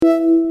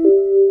Welcome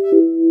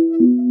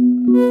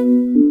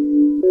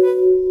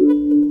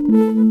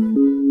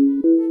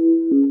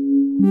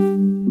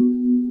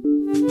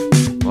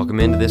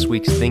into this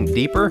week's Think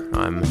Deeper.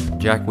 I'm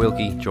Jack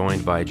Wilkie,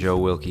 joined by Joe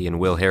Wilkie and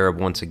Will Harrop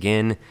once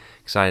again.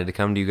 Excited to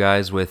come to you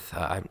guys with,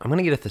 I'm going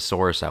to get a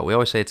thesaurus out. We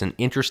always say it's an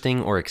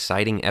interesting or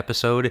exciting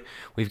episode.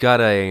 We've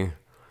got a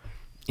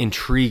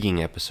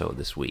intriguing episode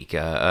this week.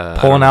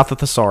 Pulling out the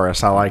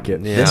thesaurus, I like it.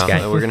 Yeah, This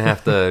guy. We're going to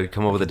have to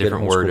come up with a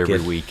different word every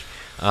week.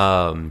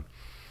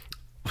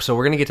 So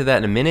we're going to get to that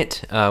in a minute.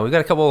 We've got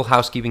a couple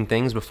housekeeping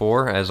things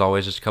before. As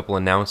always, just a couple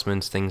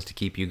announcements, things to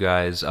keep you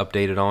guys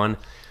updated on.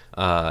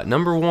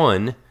 Number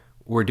one,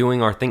 we're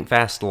doing our Think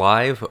Fast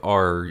Live.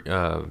 Our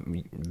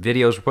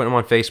videos, we're putting them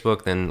on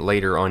Facebook, then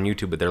later on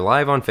YouTube. But they're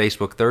live on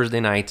Facebook Thursday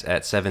nights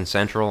at 7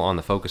 Central on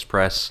the Focus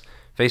Press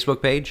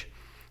Facebook page.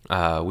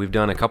 We've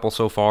done a couple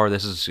so far.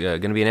 This is going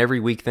to be an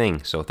every week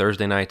thing. So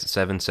Thursday nights at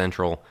 7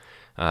 Central.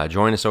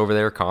 Join us over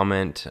there,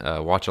 comment,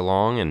 watch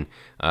along. And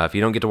if you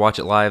don't get to watch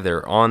it live,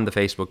 they're on the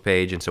Facebook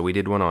page. And so we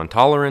did one on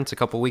tolerance a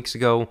couple weeks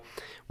ago.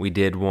 We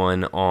did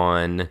one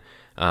on...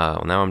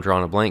 now I'm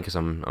drawing a blank because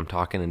I'm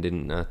talking and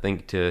didn't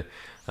think to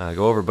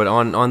go over. But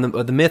on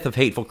the myth of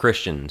hateful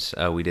Christians,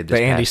 we did this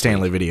the Andy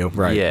Stanley week. video,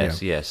 right?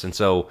 Yes, yeah. Yes. And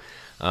so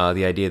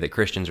the idea that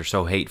Christians are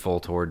so hateful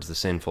towards the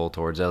sinful,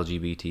 towards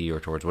LGBT or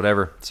towards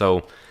whatever.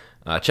 So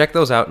check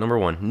those out, number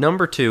one.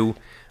 Number two,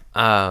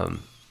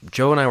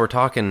 Joe and I were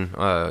talking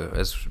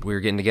as we were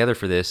getting together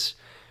for this,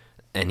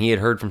 and he had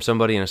heard from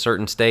somebody in a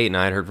certain state, and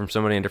I had heard from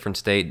somebody in a different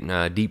state,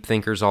 deep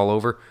thinkers all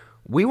over.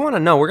 We want to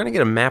know, we're going to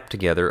get a map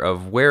together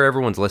of where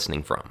everyone's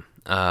listening from.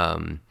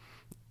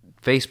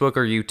 Facebook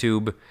or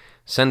YouTube,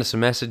 send us a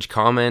message,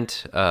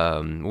 comment.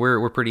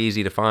 We're pretty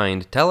easy to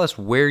find. Tell us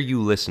where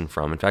you listen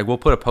from. In fact, we'll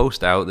put a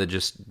post out that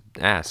just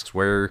asks,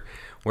 where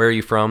are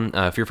you from?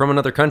 If you're from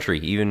another country,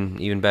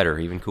 even better,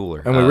 even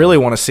cooler. And we really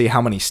want to see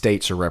how many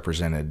states are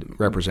represented.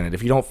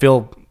 If you don't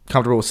feel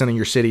comfortable with sending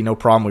your city, no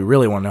problem. We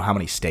really want to know how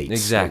many states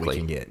exactly we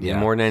can get. Yeah,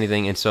 more than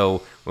anything. And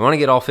so we want to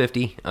get all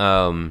 50.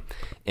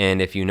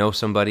 And if you know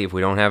somebody, if we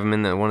don't have them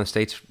in one of the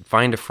states,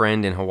 find a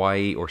friend in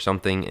Hawaii or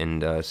something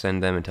and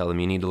send them and tell them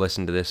you need to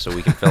listen to this so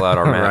we can fill out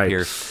our map right.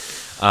 here.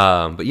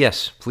 But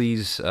yes,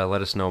 please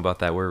let us know about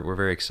that. We're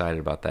very excited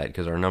about that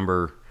because our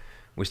number,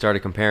 we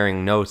started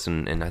comparing notes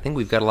and I think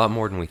we've got a lot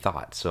more than we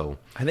thought. So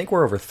I think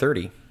we're over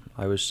 30.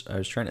 I was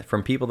trying to,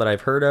 from people that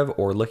I've heard of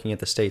or looking at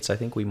the states, I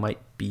think we might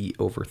be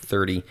over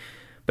 30.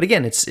 But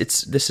again, this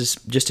is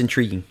just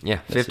intriguing. Yeah,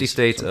 50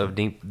 states of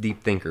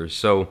deep thinkers.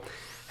 So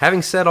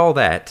having said all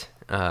that,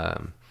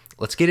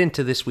 let's get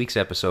into this week's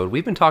episode.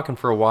 We've been talking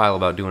for a while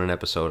about doing an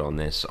episode on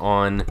this,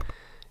 on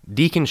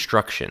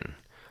deconstruction.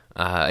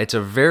 It's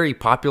a very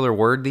popular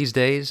word these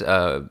days.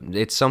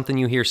 It's something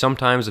you hear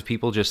sometimes of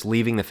people just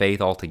leaving the faith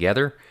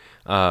altogether.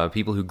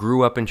 People who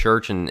grew up in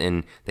church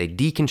and they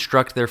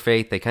deconstruct their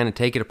faith. They kind of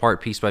take it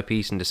apart piece by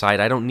piece and decide,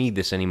 I don't need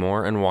this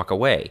anymore, and walk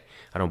away.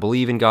 I don't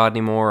believe in God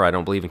anymore. I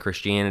don't believe in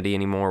Christianity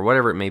anymore,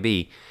 whatever it may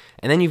be.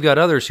 And then you've got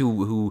others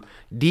who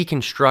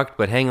deconstruct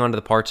but hang on to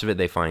the parts of it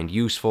they find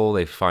useful,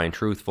 they find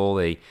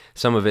truthful.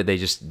 Some of it they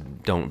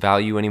just don't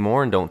value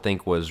anymore and don't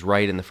think was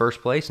right in the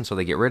first place, and so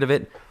they get rid of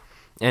it.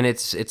 And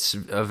it's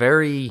a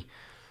very...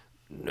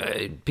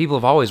 people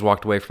have always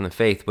walked away from the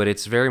faith, but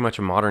it's very much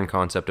a modern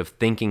concept of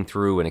thinking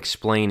through and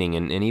explaining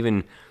and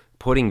even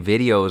putting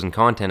videos and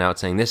content out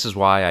saying, this is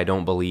why I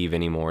don't believe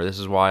anymore. This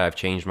is why I've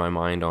changed my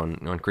mind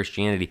on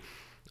Christianity.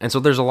 And so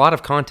there's a lot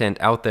of content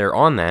out there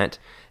on that,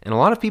 and a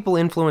lot of people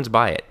influenced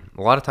by it.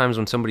 A lot of times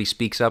when somebody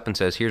speaks up and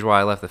says, here's why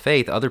I left the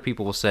faith, other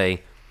people will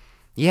say,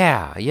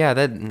 yeah,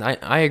 that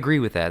I agree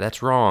with that.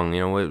 That's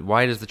wrong.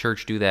 Why does the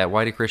church do that?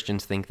 Why do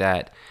Christians think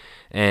that?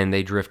 And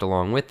they drift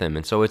along with them.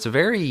 And so it's a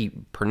very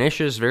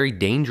pernicious, very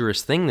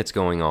dangerous thing that's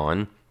going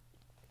on.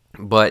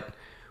 But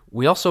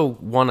we also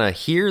want to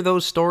hear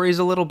those stories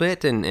a little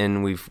bit,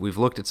 and we've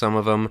looked at some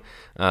of them.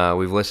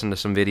 We've listened to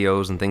some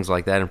videos and things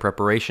like that in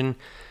preparation.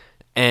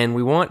 And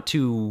we want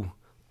to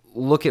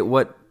look at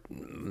what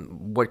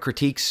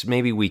critiques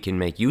maybe we can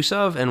make use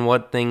of and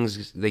what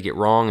things they get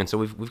wrong. And so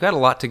we've got a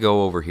lot to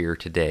go over here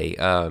today.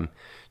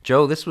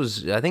 Joe,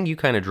 I think you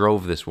kind of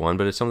drove this one,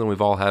 but it's something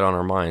we've all had on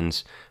our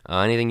minds.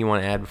 Anything you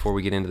want to add before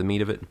we get into the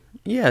meat of it?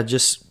 Yeah,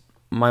 just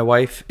my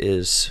wife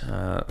is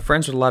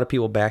friends with a lot of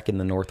people back in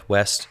the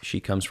Northwest. She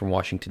comes from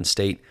Washington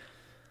State,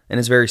 and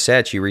it's very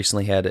sad. She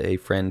recently had a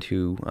friend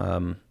who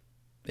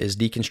is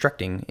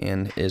deconstructing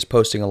and is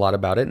posting a lot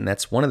about it, and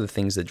that's one of the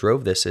things that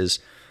drove this is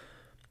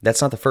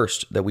that's not the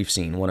first that we've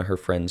seen one of her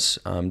friends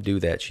do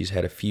that. She's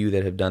had a few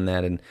that have done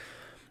that, and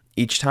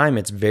each time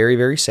it's very,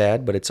 very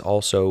sad, but it's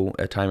also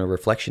a time of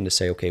reflection to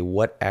say, okay,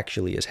 what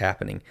actually is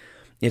happening?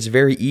 It's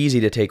very easy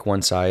to take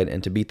one side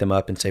and to beat them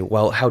up and say,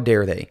 well, how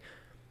dare they?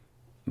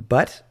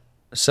 But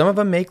some of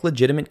them make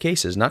legitimate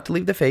cases, not to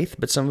leave the faith,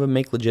 but some of them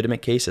make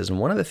legitimate cases. And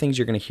one of the things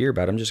you're going to hear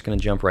about, I'm just going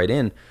to jump right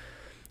in.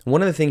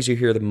 One of the things you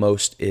hear the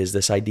most is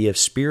this idea of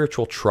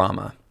spiritual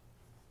trauma.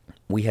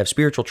 We have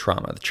spiritual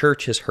trauma. The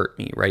church has hurt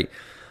me, right?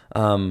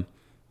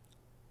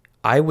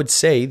 I would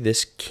say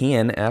this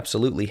can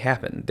absolutely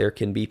happen. There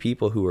can be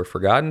people who are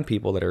forgotten,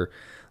 people that are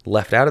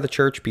left out of the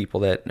church, people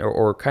that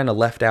or kind of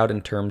left out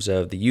in terms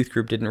of the youth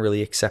group didn't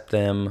really accept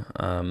them.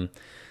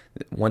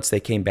 Once they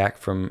came back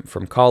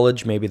from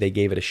college, maybe they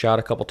gave it a shot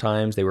a couple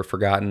times. They were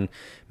forgotten.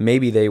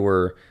 Maybe they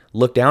were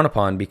looked down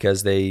upon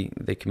because they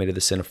committed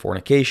the sin of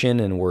fornication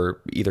and were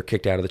either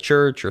kicked out of the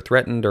church or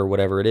threatened or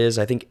whatever it is.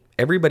 I think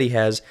everybody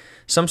has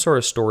some sort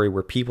of story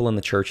where people in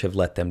the church have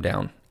let them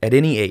down at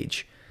any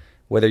age.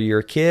 Whether you're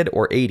a kid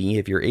or 80,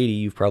 if you're 80,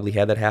 you've probably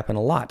had that happen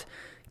a lot.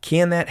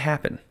 Can that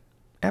happen?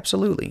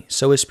 Absolutely.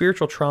 So is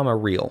spiritual trauma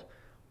real?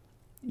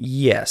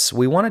 Yes.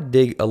 We want to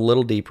dig a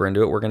little deeper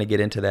into it. We're going to get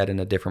into that in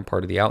a different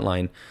part of the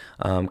outline,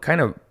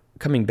 kind of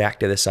coming back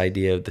to this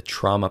idea of the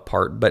trauma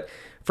part. But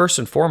first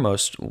and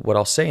foremost, what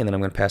I'll say, and then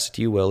I'm going to pass it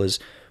to you, Will, is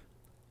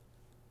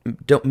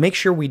don't make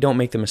sure we don't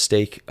make the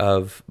mistake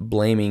of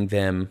blaming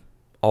them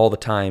all the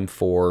time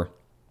for,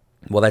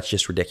 well, that's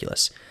just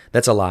ridiculous.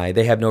 That's a lie.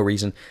 They have no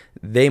reason.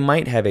 They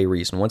might have a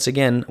reason. Once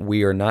again,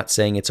 we are not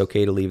saying it's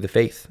okay to leave the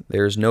faith.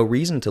 There's no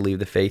reason to leave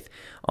the faith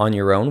on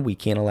your own. We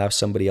can't allow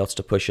somebody else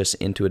to push us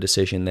into a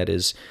decision that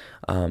is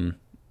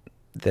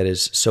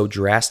so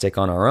drastic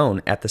on our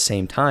own. At the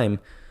same time,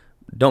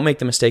 don't make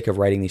the mistake of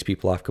writing these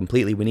people off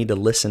completely. We need to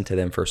listen to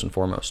them first and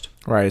foremost.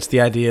 Right. It's the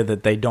idea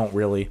that they don't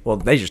really, well,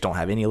 they just don't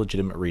have any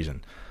legitimate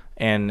reason.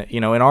 And,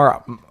 in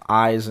our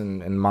eyes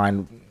and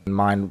mind,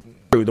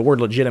 the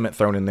word legitimate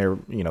thrown in there,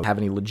 have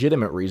any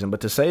legitimate reason, but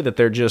to say that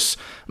they're just,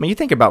 you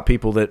think about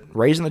people that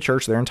raised in the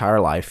church their entire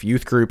life,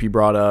 youth group you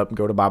brought up,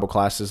 go to Bible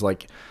classes,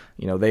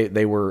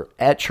 they were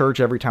at church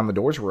every time the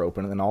doors were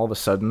open, and then all of a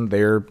sudden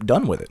they're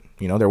done with it.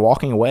 They're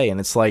walking away, and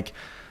it's like,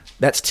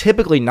 that's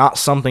typically not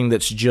something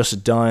that's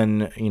just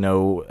done,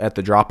 at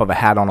the drop of a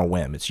hat on a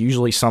whim. It's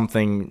usually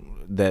something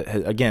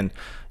that, again,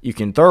 you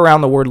can throw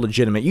around the word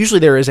legitimate. Usually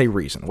there is a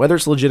reason. Whether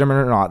it's legitimate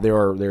or not,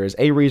 there is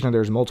a reason or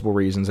there's multiple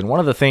reasons. And one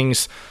of the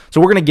things,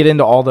 so we're going to get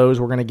into all those.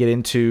 We're going to get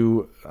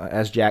into,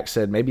 as Jack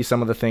said, maybe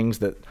some of the things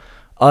that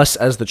us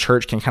as the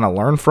church can kind of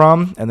learn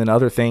from, and then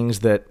other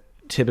things that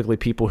typically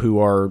people who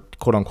are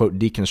quote-unquote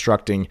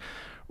deconstructing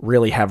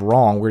really have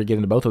wrong. We're going to get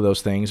into both of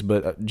those things.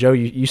 But Joe,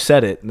 you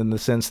said it in the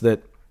sense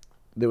that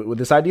with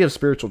this idea of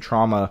spiritual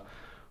trauma,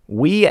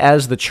 we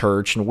as the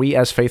church and we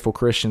as faithful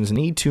Christians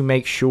need to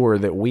make sure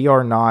that we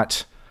are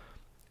not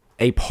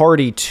a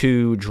party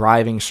to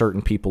driving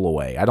certain people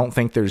away. I don't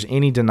think there's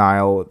any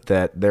denial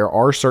that there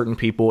are certain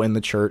people in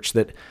the church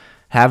that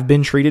have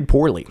been treated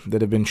poorly, that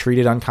have been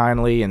treated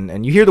unkindly,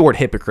 and you hear the word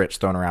hypocrites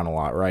thrown around a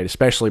lot, right?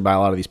 Especially by a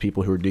lot of these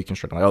people who are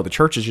deconstructing. Like, the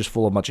church is just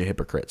full of a bunch of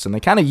hypocrites, and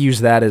they kind of use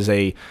that as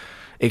a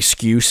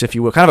excuse, if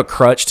you will, kind of a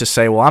crutch to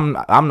say, well,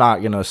 I'm not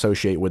going to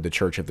associate with the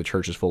church if the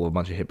church is full of a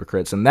bunch of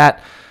hypocrites, and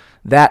that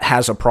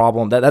has a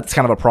problem. That's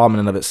kind of a problem in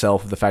and of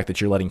itself, the fact that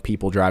you're letting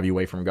people drive you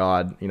away from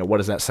God. What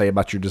does that say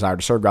about your desire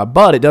to serve God?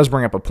 But it does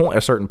bring up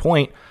a certain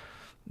point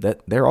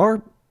that there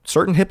are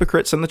certain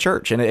hypocrites in the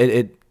church, and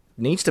it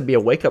needs to be a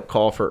wake-up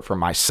call for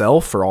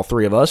myself, for all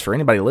three of us, for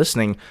anybody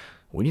listening.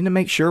 We need to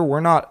make sure we're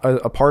not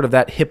a part of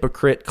that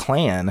hypocrite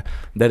clan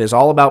that is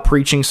all about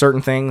preaching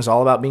certain things,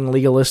 all about being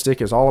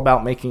legalistic, is all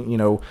about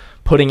making,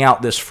 putting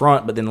out this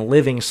front, but then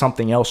living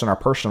something else in our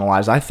personal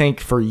lives. I think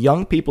for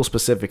young people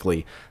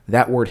specifically,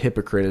 that word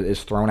hypocrite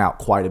is thrown out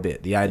quite a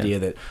bit. The idea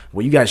that,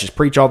 well, you guys just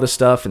preach all this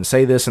stuff and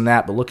say this and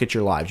that, but look at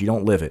your lives. You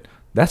don't live it.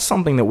 That's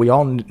something that we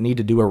all need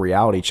to do a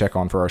reality check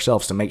on for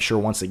ourselves to make sure,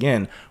 once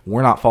again,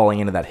 we're not falling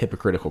into that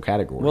hypocritical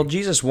category. Well,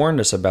 Jesus warned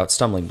us about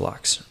stumbling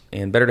blocks,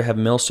 and better to have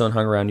a millstone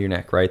hung around your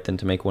neck, right, than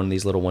to make one of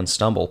these little ones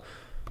stumble.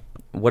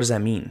 What does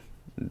that mean?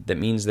 That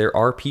means there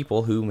are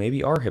people who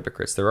maybe are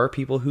hypocrites. There are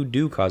people who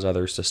do cause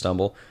others to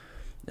stumble.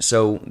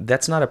 So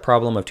that's not a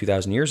problem of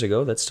 2,000 years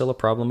ago. That's still a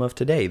problem of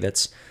today.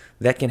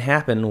 That can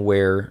happen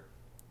where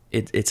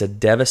it's a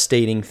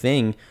devastating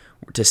thing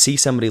to see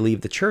somebody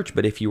leave the church.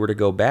 But if you were to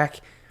go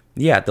back,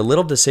 the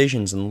little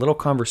decisions and little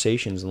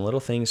conversations and little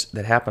things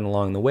that happen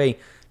along the way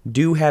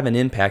do have an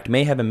impact,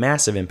 may have a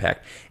massive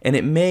impact, and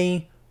it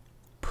may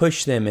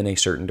push them in a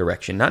certain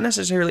direction. Not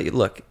necessarily,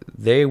 look,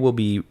 they will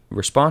be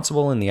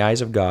responsible in the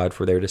eyes of God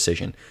for their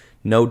decision,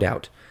 no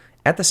doubt.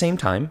 At the same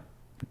time,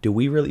 do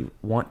we really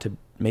want to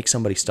make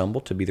somebody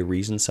stumble to be the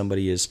reason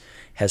somebody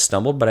has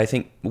stumbled? But I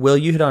think, Will,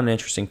 you hit on an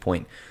interesting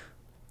point.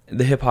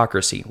 The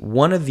hypocrisy.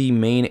 One of the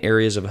main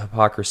areas of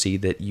hypocrisy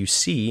that you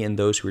see in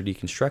those who are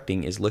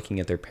deconstructing is looking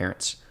at their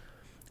parents.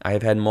 I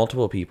have had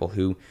multiple people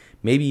who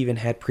maybe even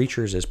had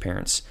preachers as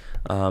parents,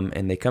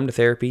 and they come to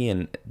therapy,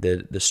 and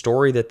the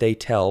story that they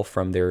tell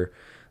from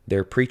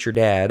their preacher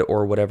dad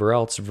or whatever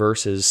else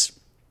versus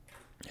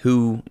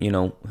who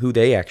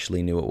they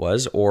actually knew it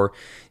was, or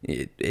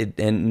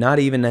and not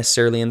even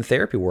necessarily in the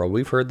therapy world.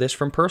 We've heard this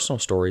from personal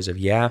stories of,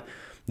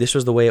 this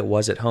was the way it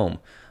was at home.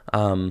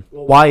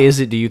 Why is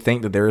it, do you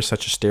think, that there is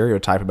such a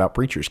stereotype about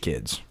preachers'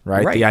 kids,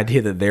 right? The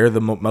idea that they're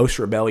the most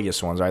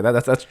rebellious ones, right?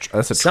 That's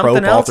a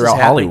trope all throughout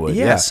Hollywood.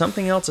 Yeah,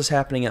 something else is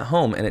happening at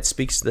home, and it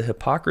speaks to the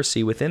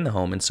hypocrisy within the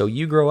home. And so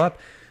you grow up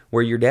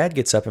where your dad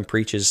gets up and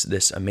preaches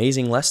this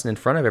amazing lesson in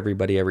front of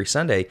everybody every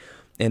Sunday,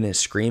 and is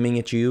screaming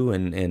at you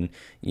and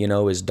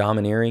is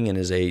domineering and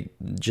is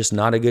just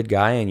not a good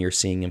guy, and you're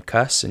seeing him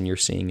cuss and you're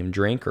seeing him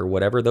drink or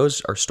whatever.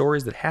 Those are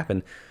stories that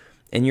happen.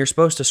 And you're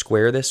supposed to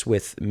square this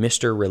with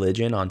Mr.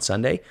 Religion on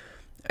Sunday.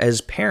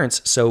 As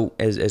parents, so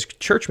as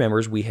church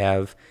members, we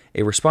have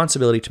a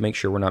responsibility to make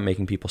sure we're not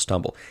making people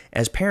stumble.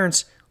 As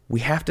parents, we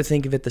have to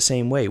think of it the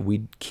same way.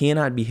 We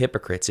cannot be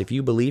hypocrites. If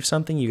you believe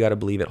something, you got to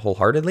believe it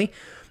wholeheartedly,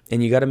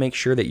 and you got to make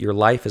sure that your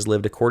life is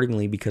lived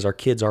accordingly because our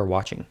kids are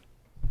watching.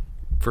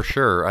 For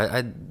sure.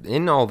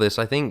 In all this,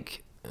 I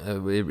think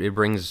it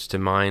brings to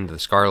mind the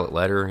Scarlet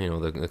Letter,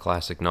 the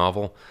classic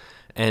novel,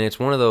 and it's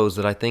one of those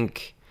that I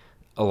think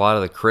a lot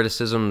of the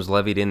criticisms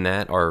levied in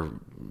that are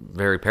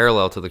very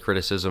parallel to the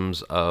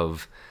criticisms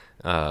of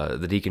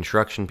the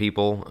deconstruction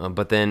people,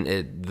 but then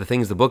the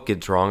things the book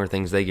gets wrong are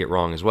things they get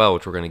wrong as well,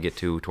 which we're going to get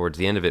to towards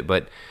the end of it.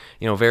 But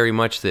very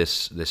much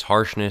this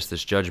harshness,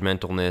 this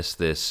judgmentalness,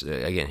 this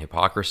again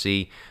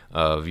hypocrisy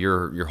of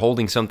you're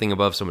holding something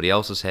above somebody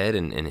else's head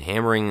and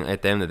hammering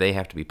at them that they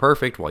have to be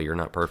perfect while you're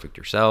not perfect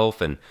yourself,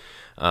 and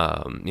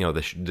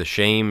the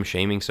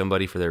shaming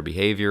somebody for their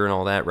behavior and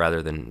all that,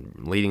 rather than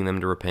leading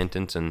them to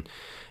repentance.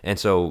 And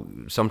so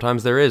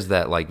sometimes there is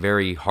that like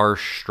very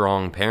harsh,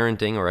 strong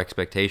parenting or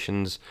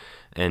expectations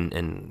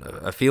and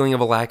a feeling of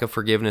a lack of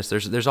forgiveness.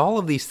 There's all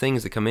of these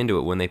things that come into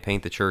it when they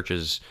paint the church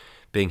as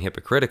being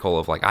hypocritical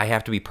of like, I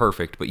have to be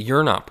perfect, but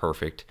you're not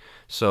perfect.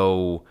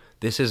 So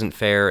this isn't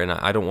fair, and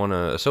I don't want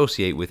to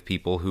associate with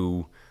people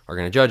who are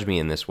going to judge me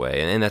in this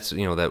way. And that's,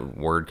 that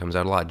word comes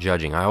out a lot,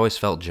 judging. I always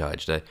felt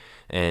judged.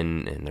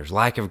 And there's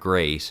lack of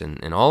grace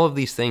and all of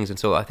these things. And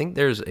so I think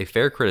there's a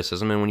fair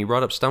criticism. And when you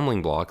brought up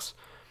stumbling blocks,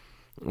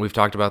 we've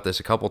talked about this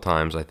a couple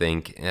times, I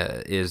think,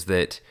 is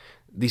that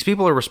these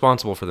people are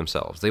responsible for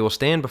themselves. They will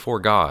stand before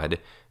God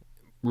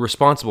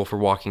responsible for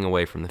walking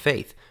away from the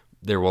faith.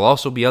 There will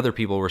also be other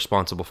people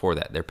responsible for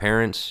that. Their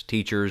parents,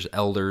 teachers,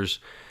 elders,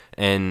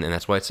 and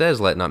that's why it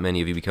says, let not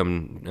many of you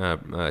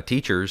become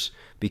teachers,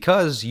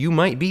 because you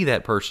might be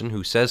that person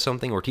who says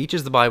something or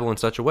teaches the Bible in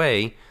such a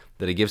way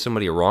that it gives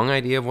somebody a wrong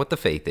idea of what the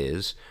faith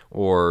is,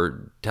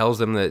 or tells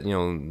them that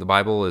the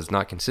Bible is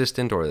not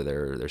consistent, or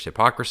there's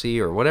hypocrisy,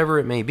 or whatever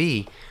it may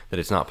be, that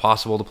it's not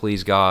possible to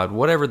please God,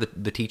 whatever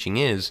the teaching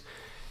is.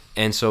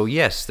 And so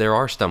yes, there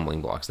are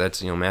stumbling blocks.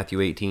 That's Matthew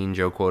 18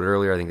 Joe quoted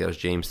earlier. I think that was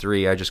James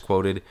 3 I just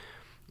quoted.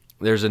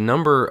 There's a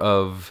number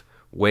of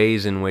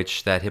ways in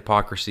which that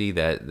hypocrisy,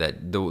 that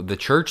the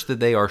church that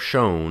they are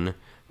shown,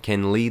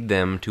 can lead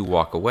them to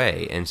walk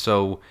away. And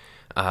so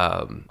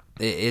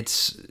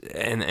it's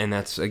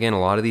that's again a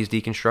lot of these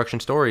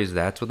deconstruction stories.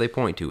 That's what they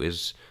point to,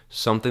 is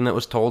something that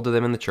was told to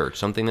them in the church,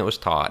 something that was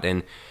taught.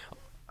 And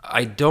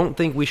I don't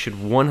think we should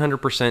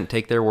 100%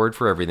 take their word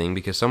for everything,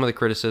 because some of the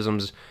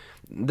criticisms,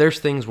 there's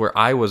things where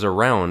I was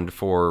around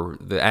for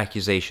the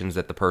accusations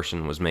that the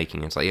person was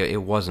making. It's like,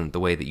 it wasn't the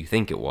way that you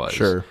think it was.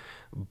 Sure.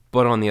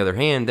 But on the other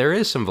hand, there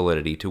is some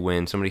validity to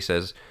when somebody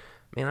says,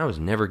 man, I was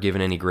never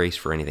given any grace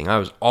for anything. I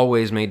was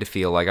always made to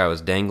feel like I was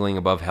dangling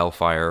above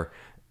hellfire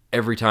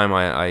every time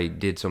I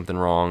did something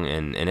wrong,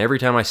 and every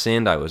time I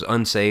sinned, I was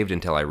unsaved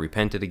until I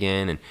repented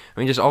again. And I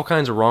mean, just all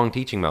kinds of wrong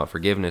teaching about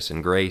forgiveness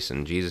and grace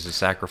and Jesus'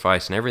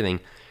 sacrifice and everything.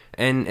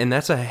 And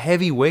that's a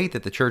heavy weight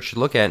that the church should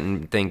look at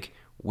and think,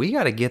 we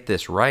got to get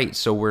this right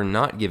so we're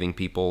not giving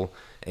people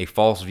a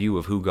false view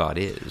of who God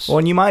is. Well,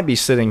 and you might be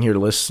sitting here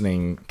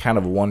listening, kind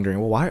of wondering,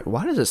 well,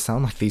 why does it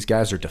sound like these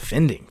guys are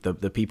defending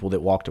the people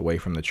that walked away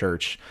from the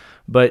church?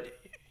 But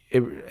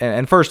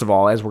and first of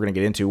all, as we're going to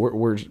get into,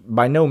 we're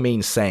by no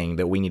means saying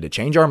that we need to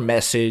change our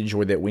message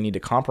or that we need to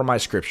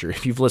compromise Scripture.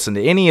 If you've listened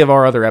to any of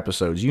our other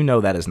episodes, you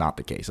know that is not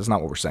the case. That's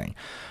not what we're saying.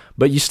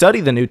 But you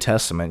study the New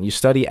Testament, you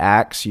study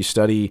Acts, you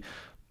study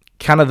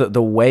kind of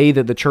the way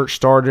that the church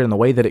started and the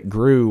way that it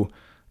grew.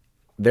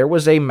 There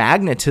was a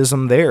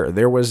magnetism there.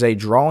 There was a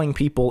drawing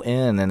people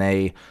in,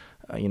 and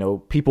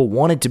people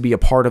wanted to be a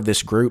part of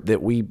this group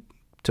that we,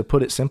 to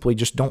put it simply,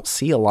 just don't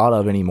see a lot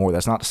of anymore.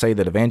 That's not to say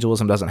that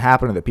evangelism doesn't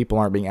happen or that people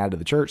aren't being added to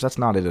the church. That's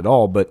not it at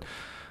all. But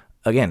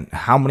again,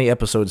 how many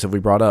episodes have we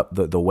brought up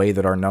the way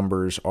that our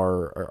numbers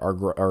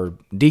are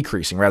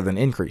decreasing rather than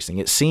increasing?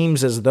 It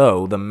seems as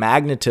though the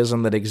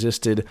magnetism that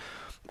existed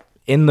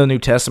in the New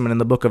Testament, in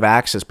the book of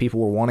Acts, as people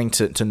were wanting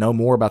to know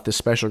more about this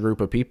special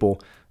group of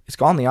people, it's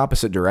gone the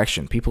opposite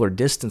direction. People are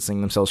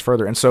distancing themselves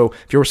further. And so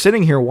if you're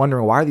sitting here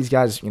wondering, why are these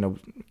guys,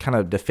 kind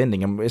of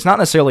defending them? It's not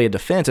necessarily a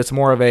defense. It's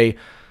more of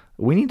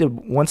we need to,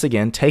 once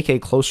again, take a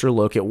closer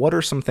look at what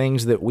are some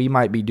things that we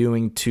might be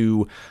doing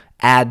to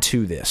add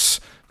to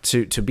this,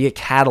 to be a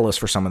catalyst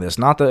for some of this.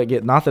 Not that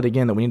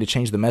again, that we need to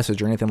change the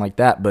message or anything like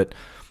that, but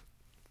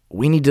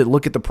we need to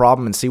look at the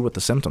problem and see what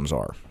the symptoms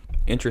are.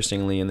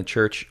 Interestingly, in the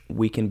church,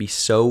 we can be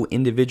so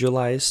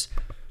individualized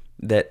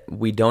that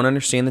we don't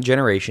understand the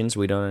generations.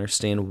 We don't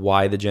understand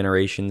why the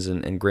generations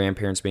and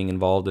grandparents being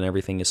involved in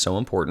everything is so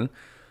important.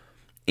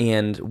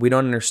 And we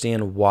don't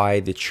understand why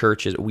the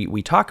church is...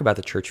 We talk about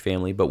the church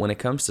family, but when it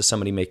comes to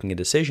somebody making a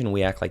decision,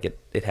 we act like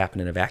it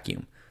happened in a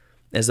vacuum.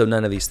 As though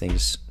none of these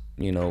things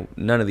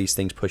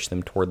push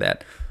them toward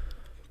that.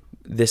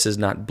 This is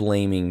not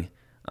blaming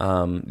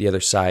the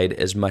other side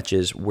as much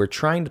as we're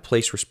trying to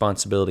place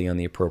responsibility on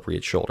the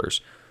appropriate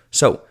shoulders.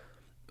 So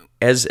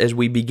as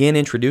we begin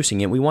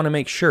introducing it, we want to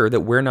make sure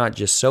that we're not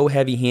just so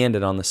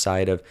heavy-handed on the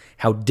side of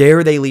how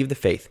dare they leave the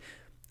faith.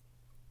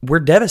 We're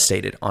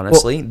devastated,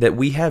 honestly, that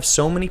we have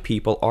so many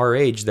people our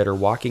age that are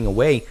walking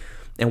away,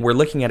 and we're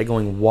looking at it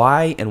going,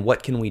 why and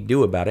what can we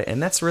do about it?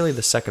 And that's really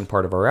the second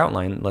part of our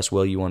outline, unless,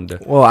 Will, you wanted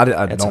to... Well, I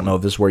don't know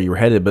if this is where you were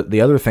headed, but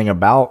the other thing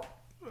about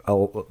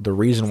the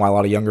reason why a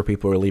lot of younger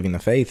people are leaving the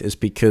faith is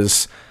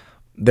because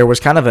there was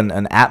kind of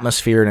an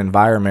atmosphere and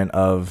environment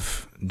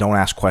of don't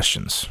ask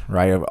questions,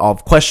 right?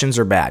 Of questions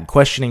are bad.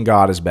 Questioning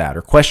God is bad,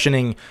 or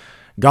questioning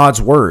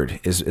God's word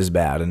is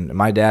bad. And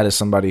my dad is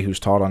somebody who's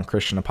taught on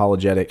Christian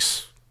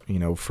apologetics,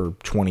 for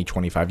 20,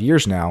 25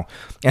 years now.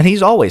 And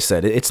he's always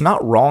said it's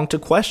not wrong to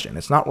question.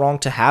 It's not wrong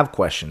to have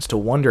questions, to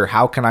wonder,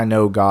 how can I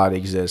know God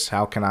exists?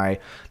 How can I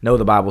know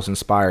the Bible's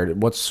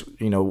inspired?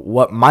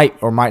 What might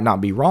or might not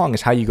be wrong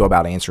is how you go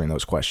about answering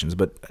those questions.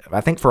 But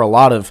I think for a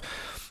lot of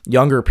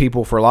younger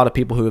people, for a lot of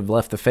people who have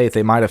left the faith,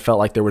 they might have felt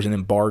like there was an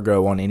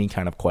embargo on any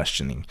kind of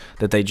questioning,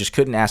 that they just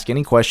couldn't ask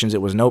any questions.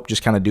 It was, nope,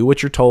 just kind of do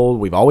what you're told.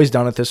 We've always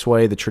done it this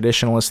way, the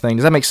traditionalist thing.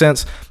 Does that make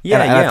sense?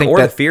 Yeah, and I think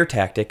the fear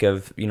tactic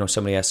of,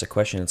 somebody asks a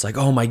question, it's like,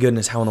 oh my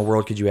goodness, how in the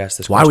world could you ask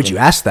this question? Why would you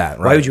ask that?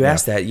 Right? Why would you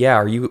ask that? Yeah,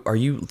 are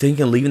you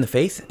thinking of leaving the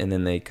faith? And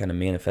then they kind of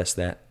manifest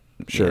that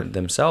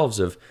themselves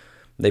of,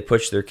 they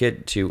push their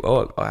kid to,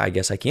 oh, I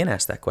guess I can't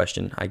ask that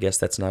question. I guess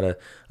that's not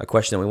a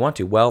question that we want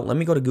to. Well, let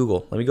me go to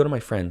Google. Let me go to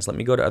my friends. Let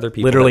me go to other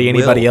people. Literally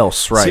anybody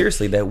else, right?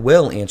 Seriously, that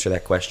will answer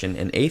that question.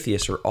 And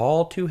atheists are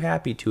all too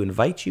happy to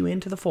invite you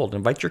into the fold,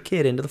 invite your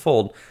kid into the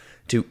fold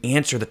to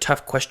answer the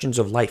tough questions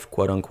of life,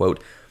 quote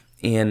unquote.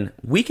 And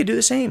we could do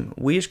the same.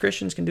 We as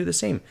Christians can do the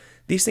same.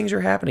 These things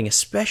are happening,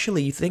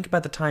 especially you think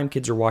about the time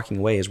kids are walking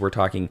away, as we're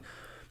talking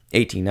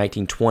 18,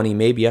 19, 20,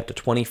 maybe up to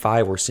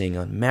 25, we're seeing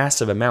a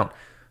massive amount.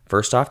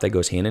 First off, that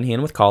goes hand in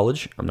hand with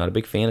college. I'm not a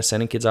big fan of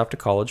sending kids off to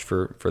college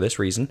for this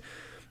reason.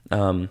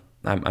 I'm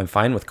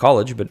fine with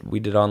college, but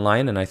we did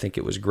online, and I think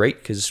it was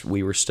great because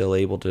we were still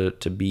able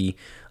to be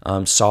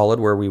solid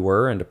where we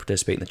were and to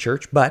participate in the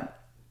church. But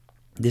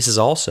this is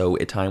also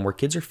a time where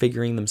kids are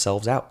figuring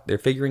themselves out. They're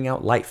figuring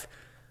out life.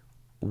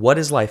 What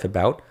is life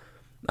about?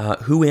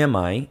 Who am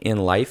I in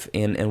life?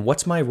 And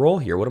what's my role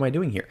here? What am I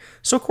doing here?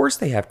 So, of course,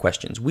 they have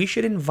questions. We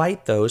should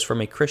invite those from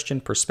a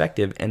Christian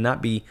perspective and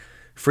not be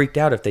freaked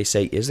out if they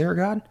say, is there a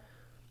God?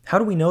 How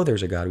do we know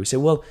there's a God? We say,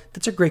 well,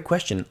 that's a great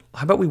question.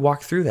 How about we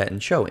walk through that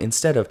and show,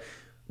 instead of,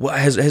 well,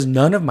 has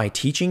none of my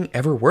teaching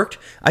ever worked?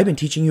 I've been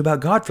teaching you about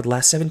God for the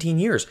last 17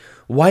 years.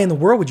 Why in the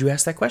world would you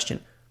ask that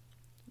question?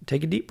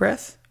 Take a deep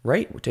breath,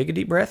 right? Take a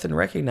deep breath and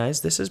recognize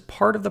this is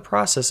part of the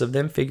process of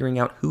them figuring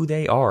out who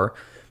they are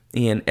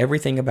and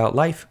everything about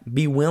life.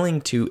 Be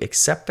willing to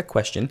accept the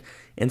question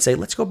and say,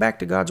 let's go back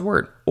to God's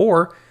word.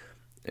 Or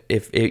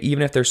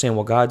even if they're saying,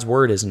 well, God's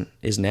word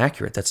isn't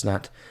accurate, that's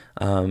not,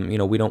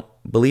 we don't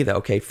believe that.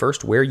 Okay,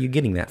 first, where are you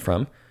getting that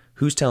from?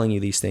 Who's telling you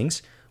these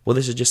things? Well,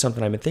 this is just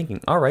something I've been thinking.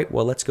 All right,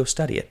 well, let's go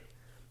study it.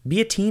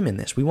 Be a team in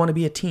this. We want to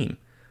be a team.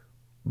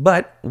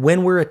 But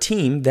when we're a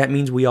team, that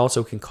means we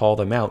also can call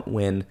them out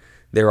when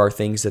there are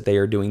things that they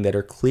are doing that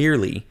are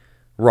clearly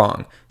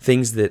wrong.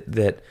 Things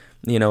that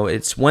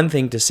it's one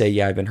thing to say,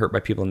 yeah, I've been hurt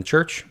by people in the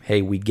church.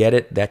 Hey, we get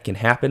it. That can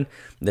happen.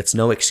 That's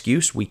no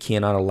excuse. We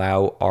cannot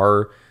allow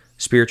our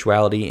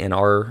spirituality and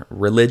our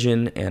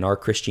religion and our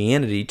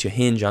Christianity to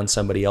hinge on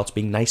somebody else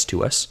being nice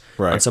to us,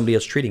 right, on somebody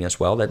else treating us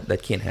well.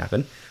 That can't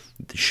happen.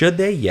 Should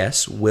they?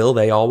 Yes. Will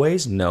they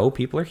always? No.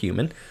 People are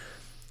human.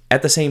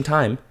 At the same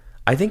time,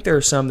 I think there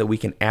are some that we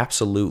can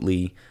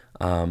absolutely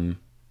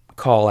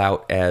call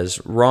out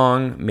as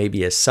wrong,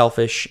 maybe as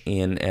selfish,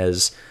 and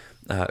as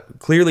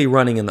clearly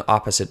running in the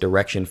opposite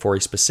direction for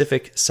a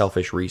specific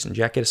selfish reason.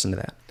 Jack, get us into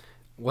that.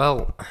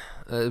 Well,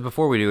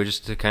 before we do,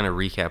 just to kind of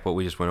recap what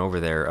we just went over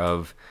there,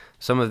 of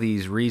some of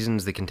these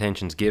reasons the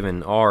contentions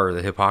given are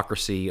the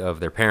hypocrisy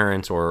of their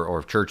parents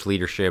or church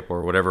leadership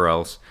or whatever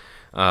else.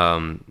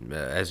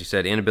 As you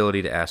said,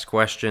 inability to ask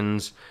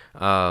questions,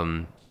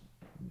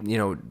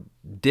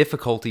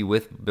 difficulty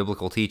with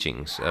biblical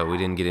teachings. We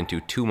didn't get into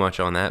too much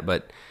on that,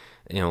 but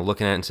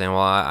looking at it and saying,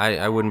 well,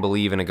 I wouldn't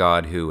believe in a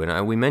God who,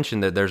 and we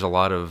mentioned that there's a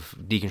lot of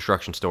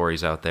deconstruction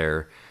stories out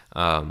there.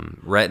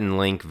 Rhett and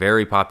Link,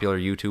 very popular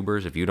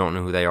YouTubers. If you don't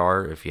know who they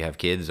are, if you have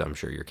kids, I'm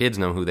sure your kids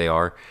know who they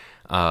are.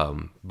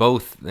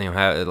 Both,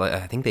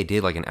 I think they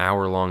did like an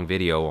hour-long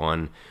video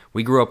on,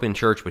 we grew up in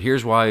church, but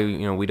here's why,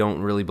 we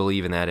don't really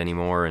believe in that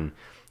anymore. And,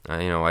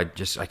 I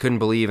couldn't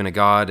believe in a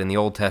God in the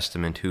Old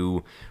Testament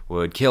who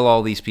would kill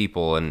all these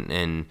people.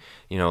 And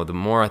the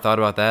more I thought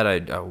about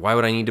that, why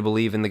would I need to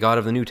believe in the God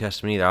of the New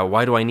Testament either?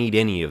 Why do I need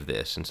any of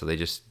this? And so they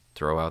just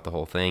throw out the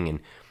whole thing.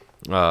 And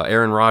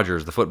Aaron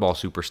Rodgers, the football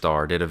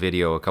superstar, did a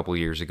video a couple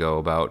years ago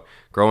about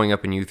growing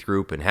up in youth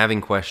group and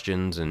having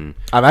questions. And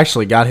I've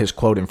actually got his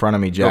quote in front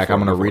of me, Jack. I'm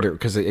going to go for read it. it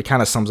because it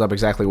kind of sums up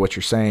exactly what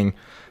you're saying.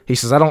 He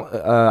says, I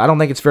don't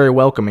think it's very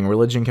welcoming.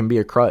 Religion can be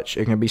a crutch.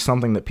 It can be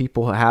something that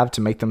people have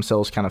to make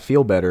themselves kind of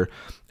feel better.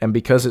 And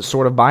because it's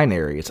sort of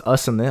binary, it's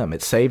us and them.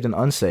 It's saved and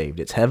unsaved.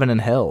 It's heaven and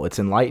hell. It's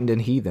enlightened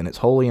and heathen. It's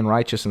holy and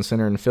righteous and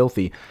sinner and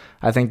filthy.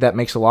 I think that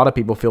makes a lot of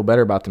people feel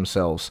better about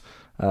themselves.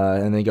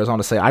 And then he goes on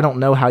to say, I don't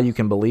know how you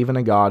can believe in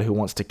a God who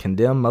wants to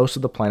condemn most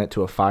of the planet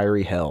to a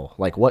fiery hell.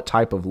 Like, what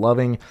type of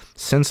loving,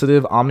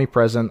 sensitive,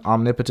 omnipresent,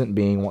 omnipotent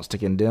being wants to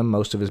condemn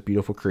most of his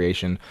beautiful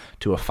creation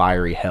to a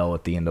fiery hell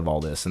at the end of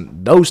all this?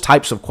 And those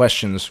types of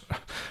questions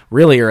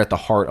really are at the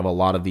heart of a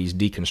lot of these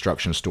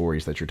deconstruction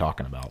stories that you're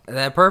talking about.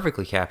 That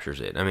perfectly captures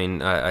it. I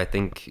mean, I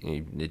think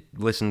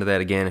listen to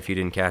that again if you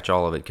didn't catch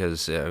all of it,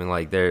 because I mean,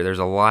 like there's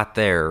a lot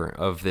there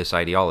of this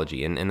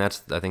ideology, and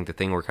that's, I think, the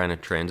thing we're kind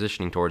of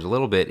transitioning towards a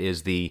little bit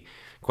is the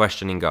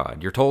questioning God.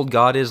 You're told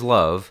God is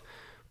love,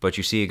 but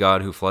you see a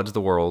God who floods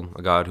the world,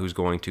 a God who's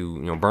going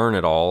to burn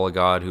it all, a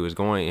God who is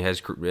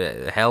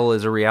hell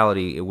is a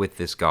reality with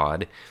this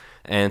God,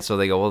 and so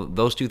they go, well,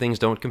 those two things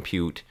don't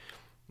compute.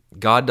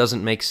 God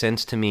doesn't make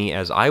sense to me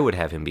as I would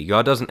have him be.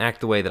 God doesn't act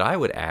the way that I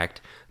would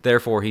act,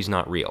 therefore he's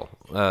not real.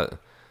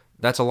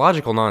 That's a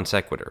logical non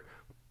sequitur.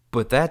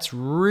 But that's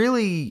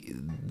really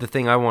the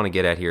thing I want to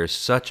get at here is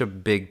such a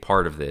big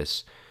part of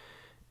this.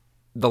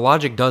 The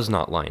logic does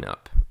not line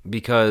up.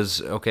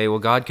 Because, okay, well,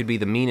 God could be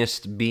the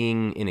meanest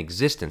being in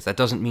existence. That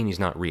doesn't mean he's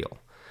not real.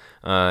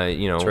 Right.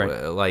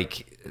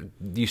 Like,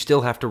 you still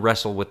have to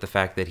wrestle with the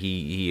fact that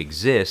he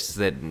exists,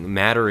 that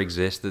matter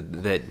exists,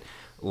 that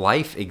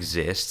life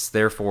exists.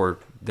 Therefore,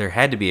 there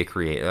had to be a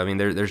creator. I mean,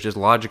 there's just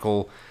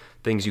logical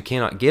things you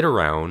cannot get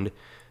around.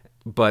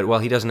 But, well,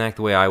 he doesn't act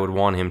the way I would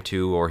want him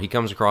to, or he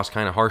comes across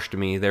kind of harsh to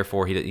me,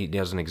 therefore he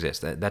doesn't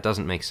exist. That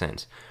doesn't make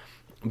sense.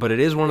 But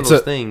it is one of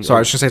those things. Sorry, I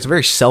was just going to say, it's a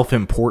very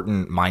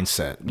self-important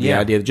mindset. The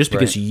idea that just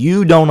because right.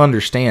 you don't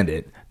understand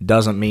it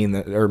doesn't mean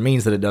that, or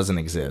means that it doesn't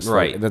exist.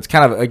 Right. Like, that's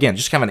kind of, again,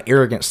 just kind of an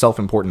arrogant,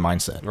 self-important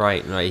mindset.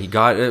 Right.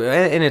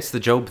 And it's the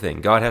Job thing.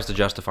 God has to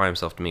justify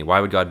himself to me. Why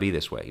would God be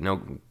this way?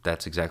 No,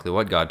 that's exactly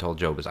what God told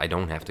Job is, I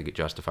don't have to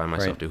justify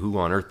myself right. to who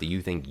on earth do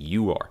you think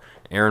you are?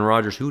 Aaron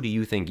Rodgers, who do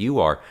you think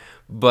you are?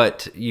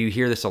 But you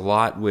hear this a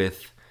lot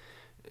with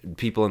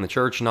people in the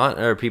church,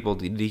 or people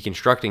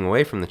deconstructing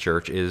away from the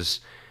church, is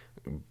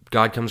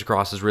God comes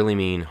across as really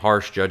mean,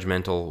 harsh,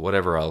 judgmental,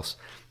 whatever else.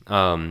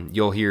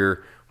 You'll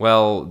hear,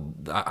 well,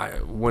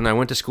 when I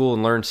went to school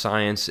and learned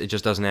science, it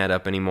just doesn't add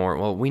up anymore.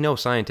 Well, we know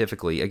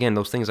scientifically, again,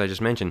 those things I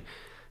just mentioned,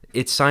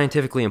 it's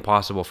scientifically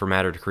impossible for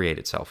matter to create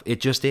itself.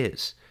 It just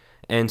is.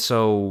 And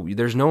so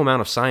there's no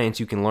amount of science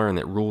you can learn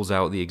that rules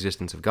out the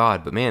existence of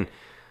God. But man,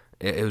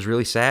 it was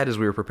really sad as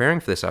we were preparing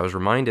for this. I was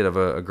reminded of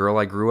a girl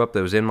I grew up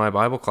that was in my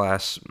Bible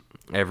class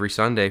every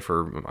Sunday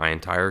for my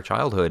entire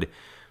childhood.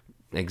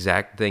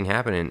 Exact thing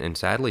happened, and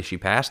sadly she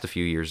passed a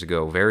few years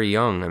ago, very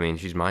young. I mean,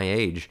 she's my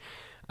age.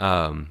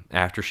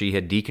 After she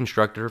had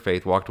deconstructed her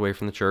faith, walked away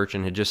from the church,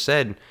 and had just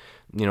said,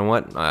 you know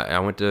what, I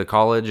went to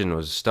college and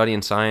was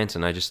studying science,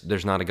 and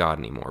there's not a God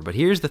anymore. But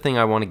here's the thing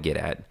I want to get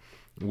at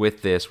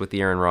with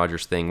the Aaron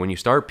Rodgers thing. When you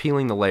start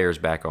peeling the layers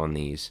back on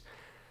these,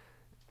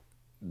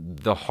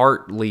 the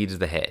heart leads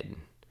the head.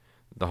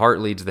 The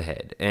heart leads the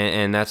head.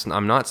 And that's,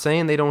 I'm not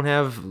saying they don't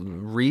have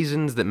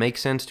reasons that make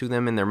sense to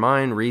them in their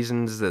mind,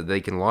 reasons that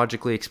they can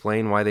logically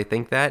explain why they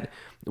think that.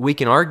 We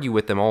can argue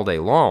with them all day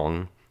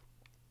long,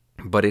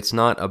 but it's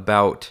not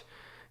about,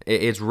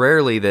 it's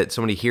rarely that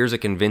somebody hears a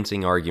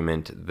convincing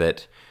argument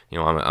that,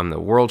 I'm the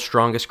world's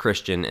strongest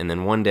Christian, and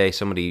then one day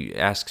somebody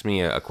asks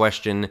me a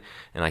question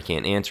and I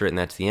can't answer it, and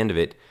that's the end of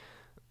it.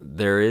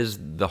 There is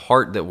the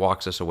heart that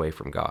walks us away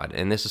from God.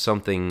 And this is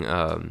something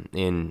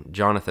in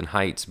Jonathan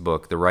Haidt's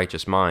book, The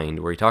Righteous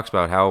Mind, where he talks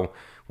about how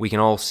we can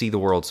all see the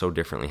world so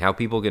differently, how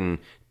people can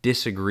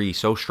disagree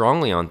so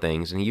strongly on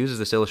things. And he uses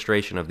this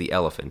illustration of the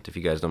elephant, if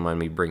you guys don't mind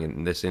me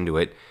bringing this into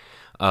it,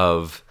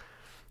 of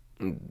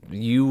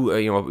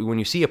when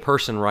you see a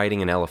person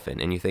riding an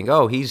elephant and you think,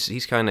 oh,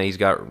 he's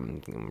got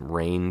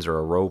reins or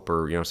a rope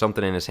or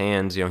something in his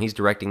hands, he's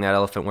directing that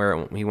elephant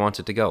where he wants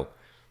it to go.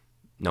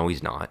 No,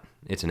 he's not.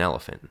 It's an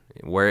elephant.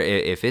 Where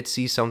if it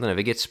sees something, if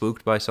it gets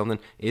spooked by something,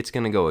 it's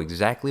going to go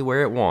exactly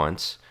where it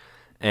wants,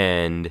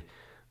 and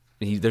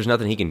there's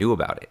nothing he can do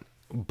about it.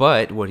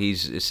 But what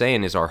he's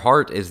saying is our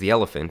heart is the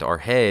elephant, our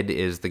head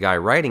is the guy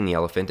riding the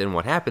elephant, and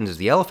what happens is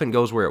the elephant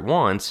goes where it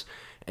wants,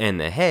 and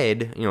the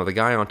head, the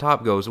guy on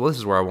top goes, well, this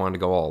is where I wanted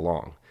to go all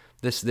along.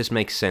 This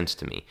makes sense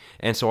to me.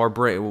 And so our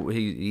brain,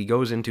 he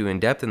goes into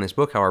in depth in this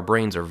book how our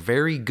brains are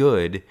very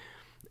good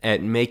at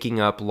making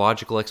up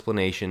logical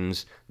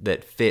explanations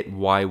that fit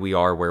why we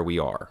are where we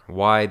are.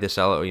 Why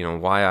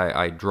why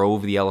I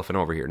drove the elephant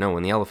over here. No,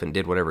 when the elephant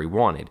did whatever he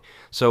wanted.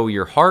 So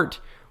your heart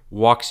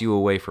walks you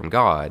away from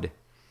God.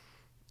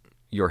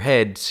 your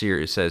head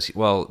says,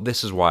 well,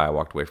 this is why I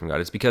walked away from God.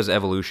 It's because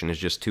evolution is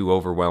just too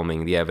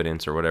overwhelming, the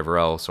evidence or whatever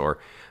else. Or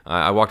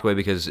I walked away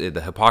because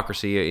the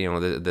hypocrisy,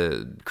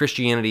 the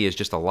Christianity is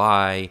just a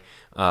lie.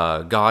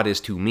 God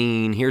is too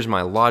mean. Here's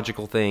my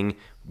logical thing.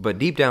 But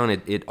deep down,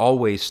 it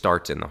always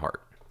starts in the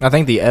heart. I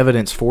think the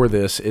evidence for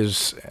this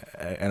is,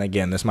 and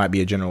again, this might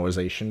be a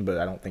generalization, but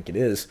I don't think it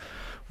is,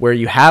 where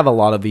you have a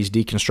lot of these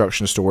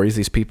deconstruction stories,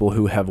 these people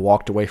who have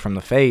walked away from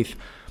the faith,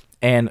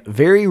 and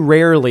very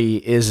rarely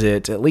is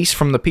it, at least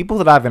from the people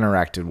that I've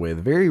interacted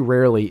with, very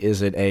rarely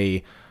is it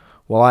I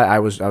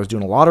was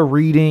doing a lot of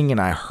reading and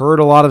I heard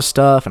a lot of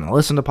stuff and I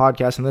listened to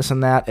podcasts and this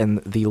and that,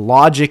 and the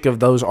logic of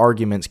those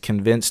arguments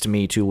convinced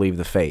me to leave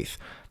the faith.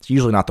 It's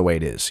usually not the way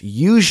it is.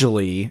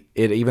 Usually,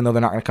 even though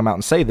they're not going to come out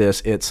and say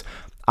this, it's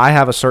I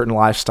have a certain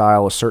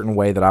lifestyle, a certain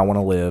way that I want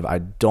to live. I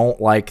don't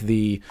like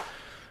the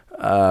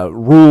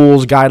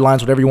rules,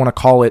 guidelines, whatever you want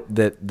to call it,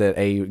 that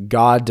a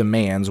God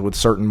demands with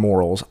certain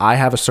morals. I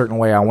have a certain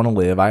way I want to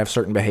live. I have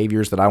certain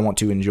behaviors that I want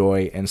to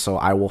enjoy, and so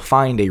I will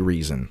find a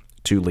reason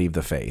to leave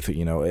the faith.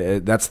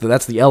 That's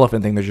the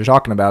elephant thing that you're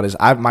talking about. Is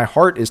my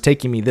heart is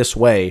taking me this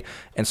way,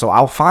 and so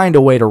I'll find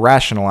a way to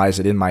rationalize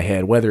it in my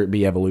head, whether it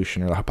be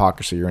evolution or the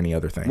hypocrisy or any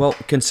other thing. Well,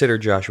 consider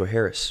Joshua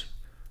Harris,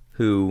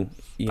 who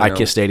I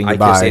Kissed Dating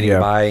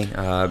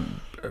Goodbye,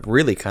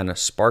 really kind of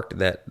sparked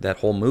that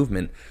whole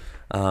movement.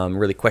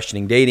 Really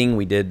questioning dating.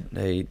 We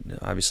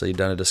obviously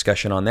done a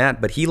discussion on that,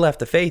 but he left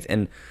the faith,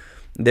 and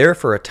there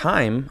for a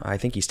time, I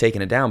think he's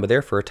taken it down, but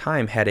there for a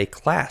time had a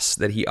class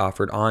that he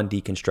offered on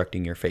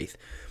deconstructing your faith.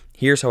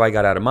 Here's how I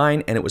got out of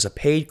mine, and it was a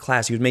paid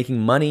class. He was making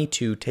money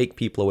to take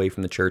people away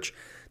from the church.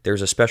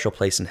 There's a special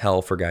place in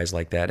hell for guys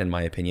like that, in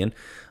my opinion.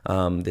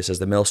 This is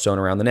the millstone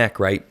around the neck,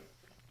 right?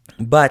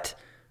 But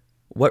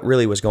what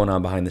really was going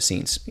on behind the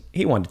scenes?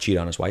 He wanted to cheat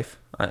on his wife.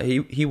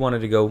 He wanted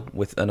to go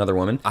with another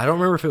woman. I don't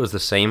remember if it was the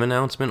same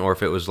announcement or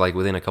if it was like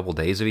within a couple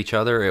days of each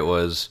other. It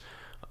was,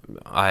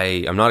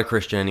 I'm not a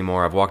Christian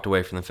anymore. I've walked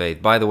away from the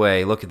faith. By the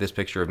way, look at this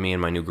picture of me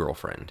and my new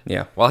girlfriend.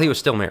 Yeah. While he was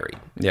still married.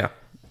 Yeah.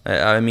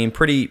 I mean,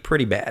 pretty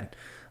bad.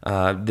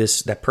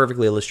 That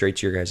perfectly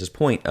illustrates your guys'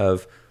 point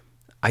of,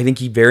 I think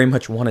he very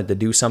much wanted to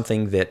do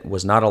something that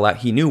was not allowed.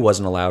 He knew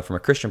wasn't allowed from a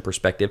Christian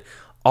perspective.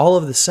 All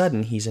of a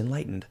sudden, he's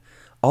enlightened.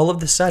 All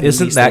of a sudden,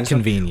 isn't that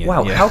convenient?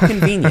 Wow, yeah. How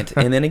convenient!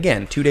 And then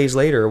again, 2 days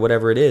later or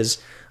whatever it is,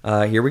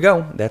 here we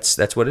go. That's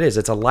what it is.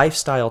 It's a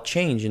lifestyle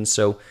change, and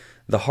so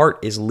the heart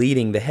is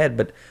leading the head.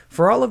 But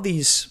for all of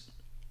these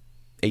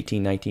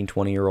 18, 19,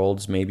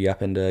 20-year-olds, maybe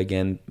up into,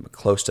 again,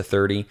 close to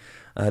 30,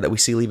 that we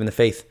see leaving the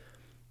faith,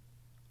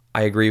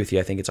 I agree with you.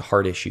 I think it's a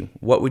heart issue.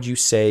 What would you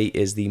say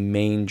is the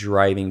main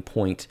driving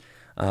point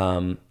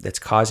that's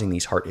causing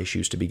these heart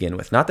issues to begin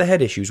with? Not the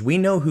head issues. We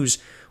know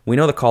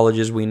the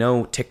colleges, we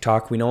know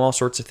TikTok, we know all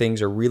sorts of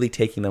things are really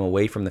taking them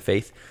away from the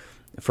faith.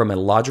 From a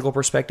logical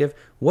perspective,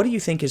 what do you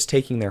think is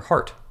taking their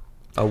heart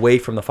away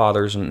from the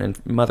fathers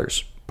and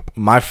mothers?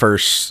 My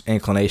first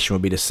inclination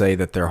would be to say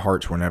that their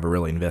hearts were never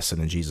really invested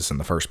in Jesus in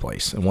the first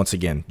place. And once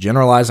again,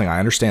 generalizing, I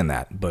understand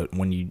that. But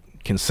when you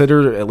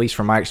consider, at least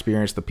from my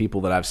experience, the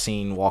people that I've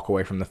seen walk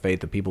away from the faith,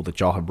 the people that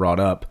y'all have brought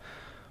up,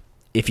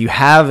 if you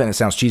have, and it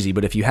sounds cheesy,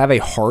 but if you have a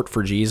heart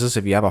for Jesus,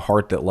 if you have a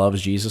heart that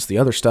loves Jesus, the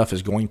other stuff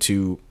is going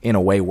to, in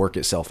a way, work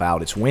itself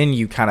out. It's when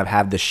you kind of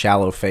have this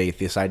shallow faith,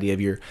 this idea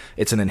of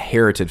it's an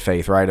inherited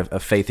faith, right? A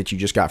faith that you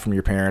just got from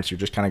your parents. You're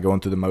just kind of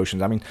going through the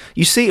motions. I mean,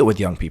 you see it with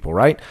young people,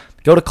 right?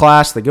 They go to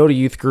class, they go to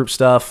youth group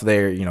stuff.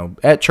 They're,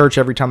 at church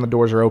every time the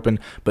doors are open.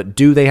 But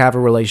do they have a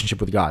relationship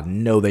with God?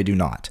 No, they do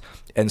not.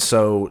 And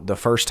so the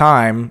first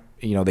time,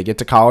 they get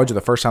to college, or the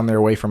first time they're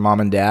away from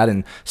mom and dad,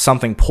 and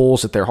something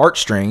pulls at their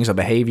heartstrings, a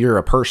behavior,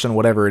 a person,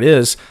 whatever it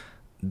is,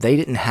 they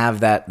didn't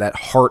have that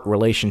heart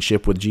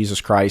relationship with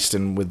Jesus Christ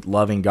and with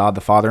loving God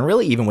the Father, and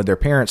really even with their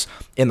parents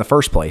in the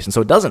first place. And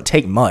so it doesn't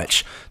take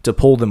much to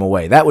pull them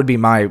away. That would be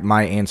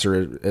my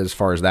answer as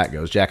far as that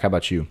goes. Jack, how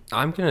about you?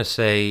 I'm going to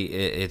say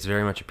it's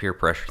very much a peer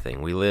pressure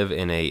thing. We live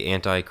in a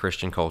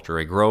anti-Christian culture,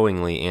 a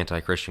growingly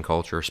anti-Christian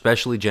culture,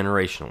 especially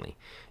generationally.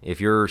 If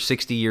you're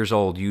 60 years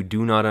old, you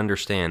do not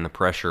understand the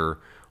pressure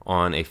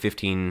on a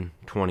 15,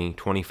 20,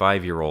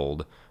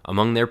 25-year-old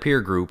among their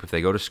peer group, if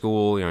they go to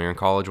school, you're in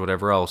college,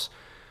 whatever else,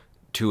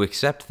 to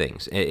accept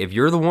things. If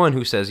you're the one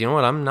who says,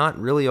 I'm not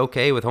really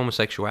okay with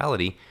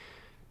homosexuality,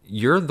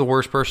 you're the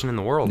worst person in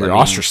the world. You're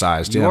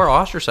ostracized. You are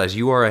ostracized.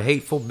 You are a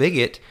hateful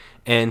bigot.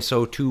 And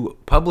so to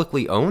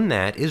publicly own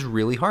that is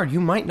really hard. You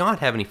might not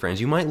have any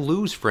friends. You might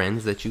lose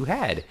friends that you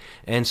had.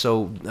 And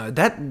so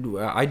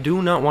I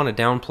do not want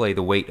to downplay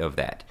the weight of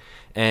that.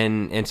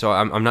 And so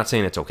I'm not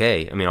saying it's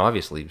okay. I mean,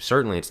 obviously,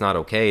 certainly it's not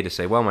okay to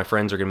say, well, my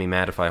friends are going to be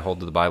mad if I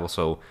hold to the Bible,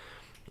 so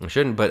I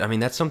shouldn't. But I mean,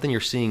 that's something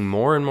you're seeing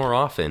more and more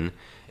often.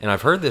 And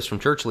I've heard this from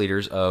church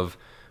leaders of,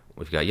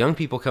 we've got young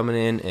people coming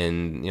in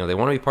and, they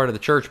want to be part of the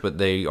church, but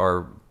they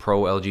are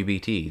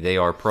pro-LGBT. They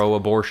are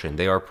pro-abortion.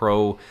 They are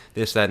pro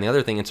this, that, and the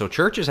other thing. And so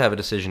churches have a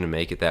decision to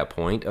make at that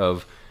point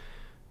of,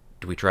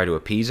 do we try to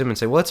appease them and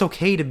say, well, it's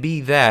okay to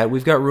be that.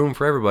 We've got room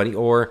for everybody.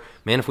 Or,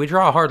 man, if we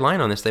draw a hard line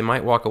on this, they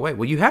might walk away.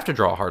 Well, you have to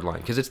draw a hard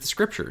line because it's the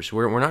scriptures.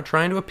 We're not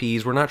trying to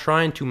appease. We're not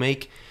trying to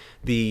make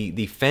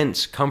the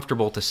fence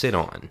comfortable to sit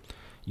on.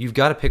 You've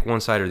got to pick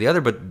one side or the other,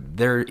 but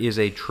there is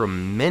a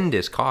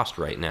tremendous cost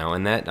right now,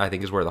 and that, I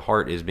think, is where the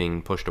heart is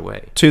being pushed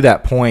away. To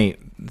that point,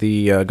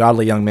 the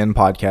Godly Young Men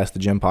podcast, the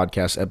Gym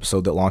podcast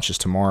episode that launches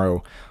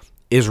tomorrow,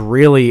 is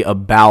really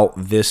about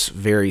this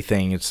very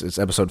thing. It's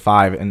episode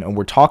 5, and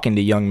we're talking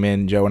to young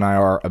men. Joe and I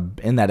are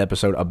in that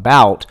episode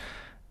about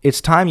it's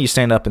time you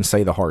stand up and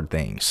say the hard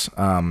things.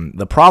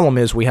 The problem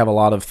is we have a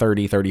lot of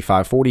 30,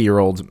 35,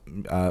 40-year-old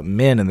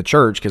men in the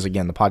church, because,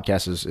 again, the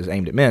podcast is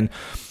aimed at men,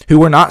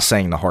 who are not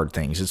saying the hard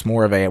things. It's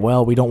more of a,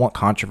 well, we don't want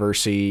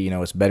controversy.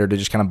 It's better to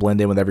just kind of blend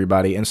in with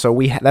everybody. And so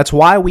that's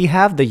why we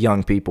have the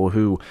young people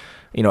who,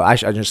 I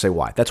just say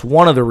why. That's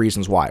one of the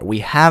reasons why. We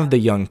have the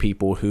young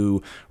people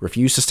who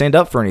refuse to stand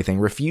up for anything,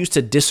 refuse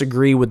to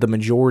disagree with the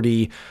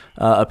majority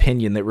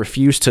opinion, that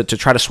refuse to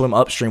try to swim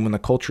upstream when the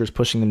culture is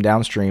pushing them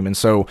downstream. And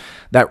so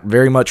that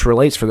very much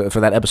relates, for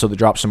that episode that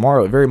drops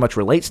tomorrow, it very much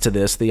relates to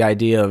this, the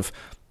idea of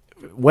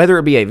whether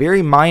it be a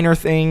very minor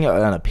thing,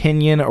 an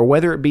opinion, or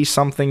whether it be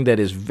something that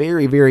is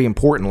very, very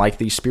important, like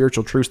these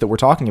spiritual truths that we're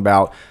talking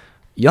about.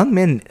 Young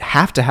men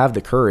have to have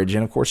the courage,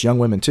 and of course young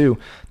women too,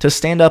 to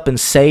stand up and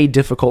say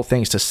difficult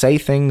things, to say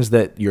things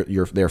that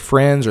their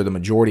friends or the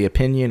majority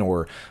opinion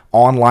or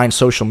online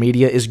social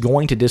media is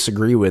going to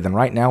disagree with. And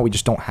right now we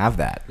just don't have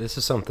that. This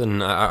is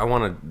something I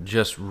want to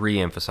just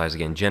re-emphasize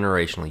again.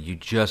 Generationally, you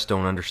just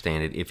don't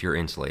understand it if you're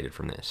insulated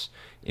from this.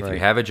 If you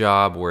have a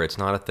job where it's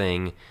not a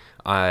thing,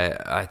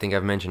 I think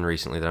I've mentioned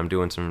recently that I'm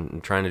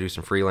trying to do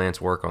some freelance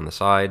work on the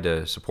side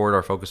to support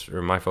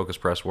my Focus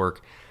Press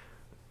work.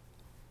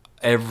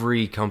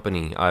 Every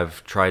company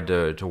I've tried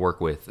to work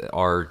with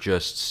are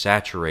just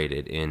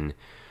saturated in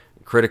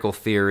critical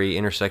theory,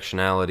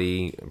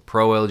 intersectionality,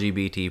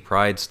 pro-LGBT,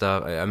 pride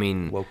stuff. I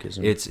mean,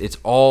 wokeism. It's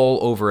all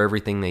over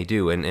everything they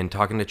do. And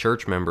talking to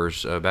church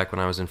members back when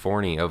I was in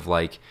Forney, of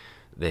like,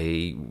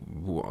 they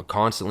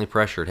constantly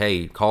pressured,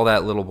 hey, call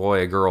that little boy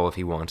a girl if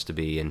he wants to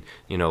be, and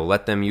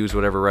let them use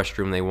whatever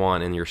restroom they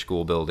want in your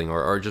school building,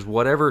 or just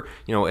whatever.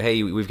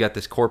 Hey, we've got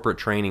this corporate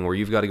training where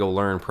you've got to go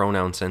learn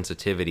pronoun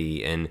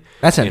sensitivity, and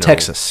that's in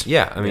Texas.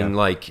 Yeah, I mean,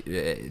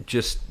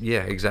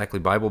 exactly,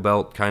 Bible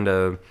Belt, kind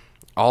of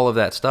all of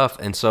that stuff.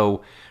 And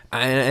so,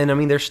 and I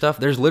mean, there's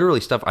literally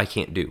stuff I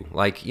can't do.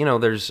 Like,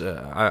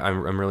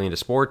 I'm really into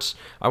sports.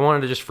 I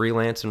wanted to just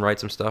freelance and write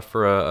some stuff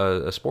for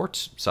a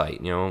sports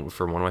site,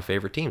 for one of my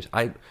favorite teams.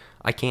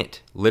 I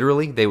can't.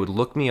 Literally, they would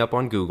look me up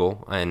on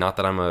Google, and not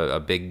that I'm a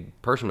big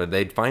person, but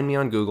they'd find me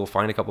on Google,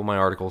 find a couple of my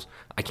articles.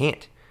 I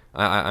can't.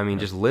 I mean,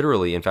 just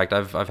literally. In fact,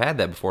 I've had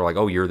that before. Like,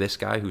 oh, you're this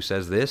guy who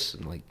says this?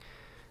 And like,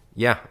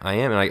 yeah, I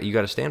am, and you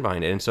got to stand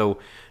behind it. And so,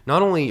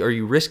 not only are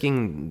you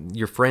risking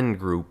your friend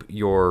group,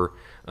 your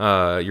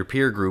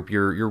peer group,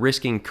 you're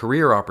risking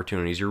career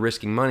opportunities, you're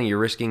risking money, you're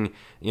risking,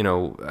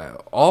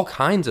 all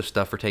kinds of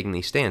stuff for taking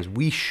these stands.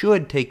 We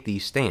should take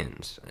these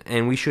stands,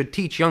 and we should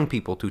teach young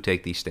people to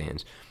take these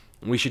stands.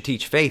 We should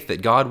teach faith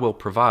that God will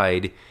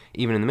provide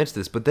even in the midst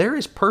of this. But there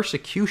is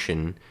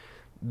persecution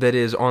that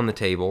is on the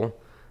table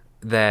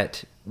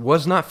that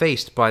was not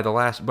faced by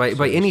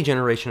by any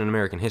generation in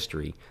American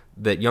history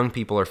that young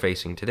people are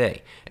facing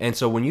today. And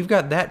so when you've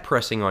got that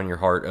pressing on your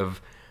heart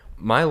of,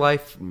 my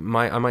life,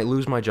 I might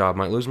lose my job,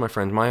 might lose my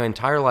friends, my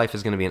entire life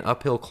is going to be an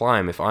uphill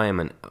climb if I am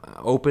an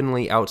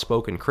openly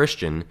outspoken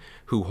Christian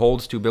who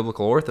holds to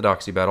biblical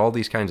orthodoxy about all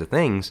these kinds of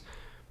things,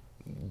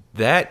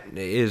 that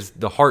is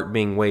the heart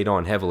being weighed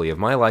on heavily. Of,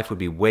 my life would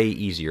be way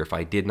easier if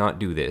I did not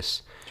do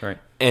this. That's right.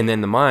 And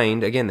then the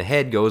mind, again, the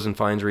head goes and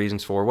finds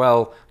reasons for,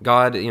 well,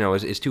 God,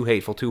 is too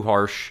hateful, too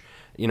harsh.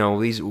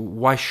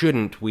 Why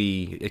shouldn't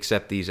we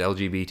accept these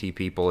LGBT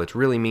people? It's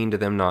really mean to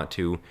them not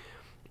to.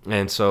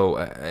 And so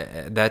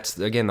that's,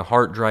 again, the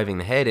heart driving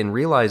the head, and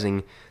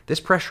realizing this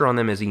pressure on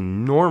them is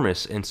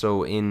enormous. And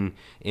so in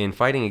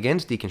fighting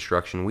against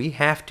deconstruction, we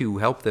have to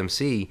help them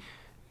see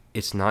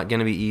it's not going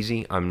to be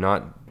easy. I'm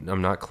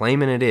not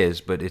claiming it is,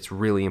 but it's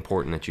really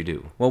important that you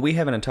do. Well, we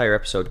have an entire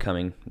episode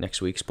coming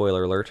next week,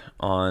 spoiler alert,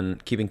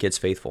 on keeping kids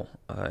faithful.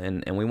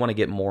 And we want to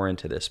get more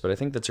into this. But I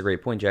think that's a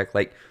great point, Jack.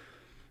 Like,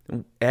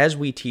 as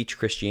we teach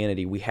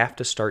Christianity, we have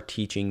to start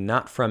teaching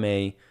not from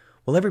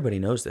well, everybody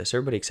knows this,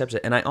 everybody accepts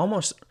it. And I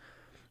almost,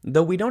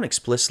 though we don't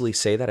explicitly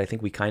say that, I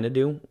think we kind of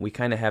do. We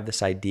kind of have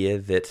this idea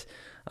that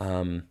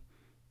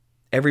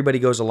everybody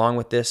goes along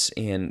with this,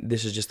 and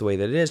this is just the way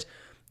that it is.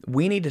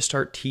 We need to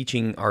start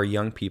teaching our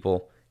young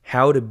people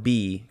how to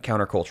be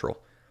countercultural.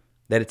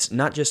 That it's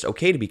not just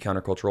okay to be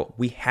countercultural,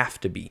 we have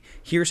to be.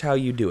 Here's how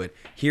you do it.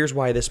 Here's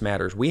why this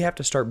matters. We have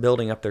to start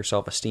building up their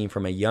self-esteem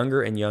from a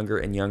younger and younger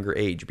and younger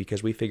age,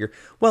 because we figure,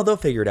 well, they'll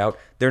figure it out.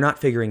 They're not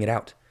figuring it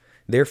out.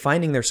 They're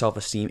finding their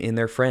self-esteem in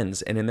their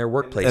friends and in their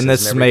workplaces. And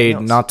this made,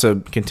 not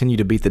to continue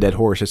to beat the dead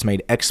horse, it's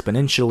made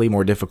exponentially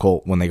more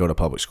difficult when they go to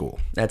public school.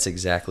 That's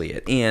exactly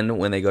it. And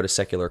when they go to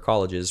secular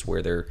colleges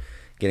where they're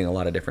getting a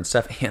lot of different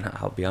stuff, and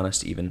I'll be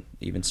honest, even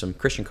some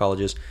Christian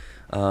colleges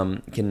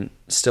can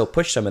still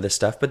push some of this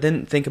stuff, but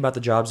then think about the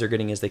jobs they're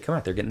getting as they come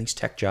out. They're getting these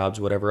tech jobs,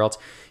 whatever else.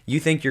 You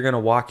think you're going to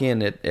walk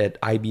in at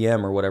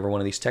IBM or whatever,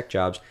 one of these tech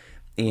jobs,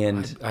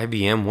 And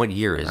IBM, what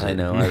year is it? I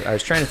know. I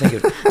was trying to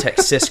think of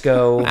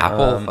Cisco,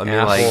 Apple,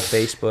 Apple,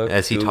 Facebook,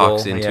 as he Google,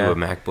 talks into a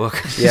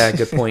MacBook. Yeah,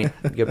 good point.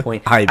 Good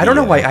point. IBM. I don't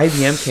know why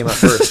IBM came up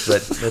first,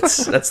 but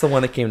that's the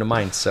one that came to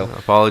mind. So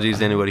apologies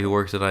to anybody who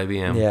works at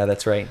IBM. yeah,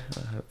 that's right,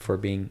 for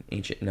being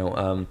ancient.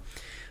 No,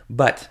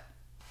 but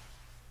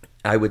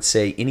I would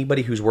say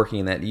anybody who's working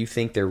in that, do you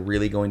think they're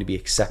really going to be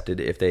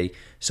accepted if they...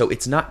 So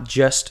it's not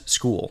just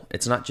school.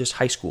 It's not just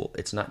high school.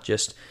 It's not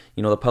just,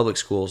 the public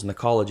schools and the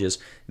colleges.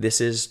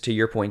 This is, to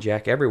your point,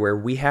 Jack, everywhere.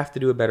 We have to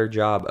do a better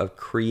job of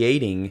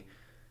creating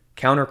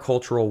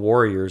countercultural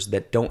warriors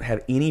that don't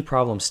have any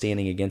problem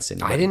standing against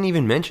anybody. I didn't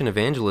even mention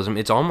evangelism.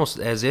 It's almost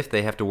as if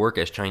they have to work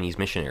as Chinese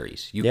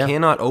missionaries. You Yeah.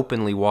 cannot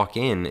openly walk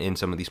in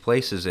some of these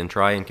places and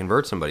try and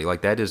convert somebody.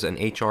 Like, that is an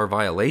HR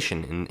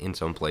violation in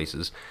some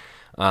places.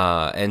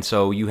 And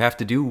so you have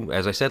to do,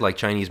 as I said, like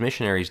Chinese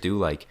missionaries do,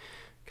 like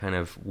kind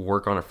of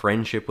work on a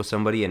friendship with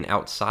somebody, and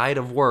outside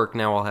of work,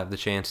 now I'll have the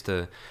chance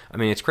to, I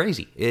mean, it's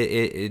crazy.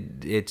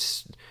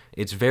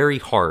 It's very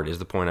hard is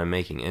the point I'm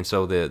making. And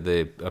so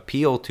the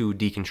appeal to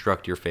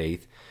deconstruct your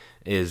faith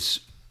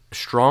is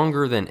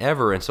stronger than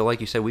ever. And so,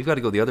 like you said, we've got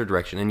to go the other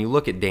direction. And you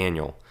look at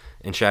Daniel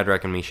and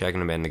Shadrach and Meshach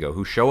and Abednego,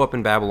 who show up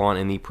in Babylon,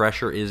 and the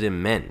pressure is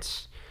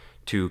immense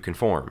to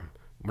conform.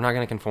 We're not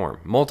going to conform.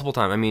 Multiple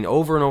times. I mean,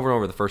 over and over and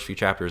over the first few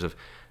chapters of,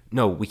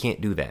 no, we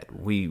can't do that.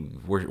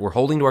 We're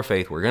holding to our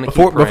faith. We're going to keep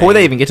praying. Before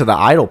they even get to the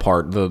idol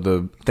part,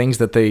 the things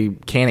that they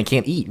can and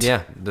can't eat.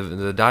 Yeah,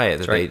 the diet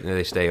that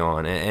they stay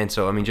on. And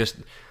so, I mean, just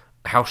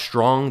how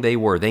strong they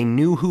were. They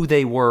knew who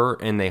they were,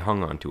 and they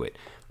hung on to it.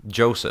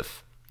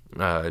 Joseph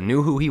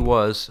knew who he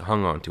was,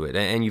 hung on to it.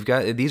 And you've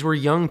got, these were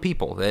young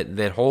people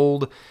that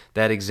hold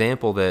that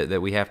example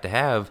that we have to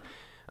have.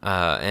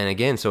 And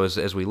again, so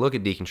as we look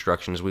at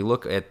deconstruction, as we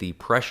look at the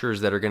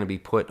pressures that are going to be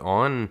put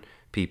on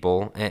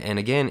people, and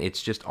again,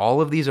 it's just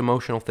all of these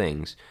emotional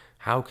things.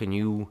 How can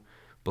you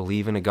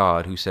believe in a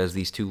God who says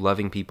these two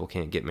loving people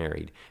can't get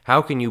married?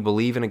 How can you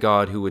believe in a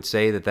God who would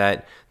say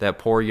that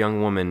poor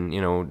young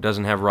woman,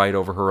 doesn't have right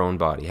over her own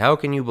body? How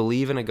can you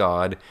believe in a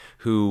God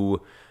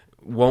who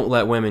won't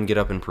let women get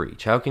up and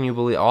preach? How can you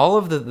believe all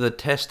of the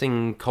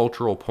testing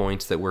cultural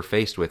points that we're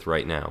faced with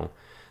right now,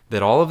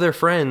 that all of their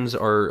friends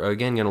are,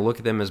 again, going to look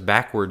at them as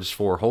backwards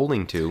for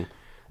holding to?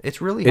 It's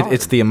really hard.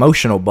 It's the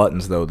emotional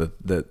buttons, though,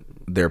 that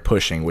they're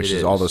pushing, which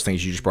is all those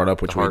things you just brought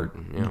up, which we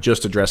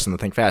just addressed in the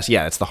Think Fast.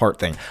 Yeah, it's the heart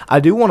thing. I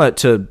do want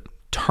to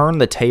turn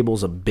the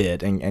tables a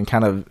bit and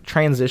kind of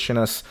transition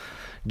us,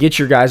 get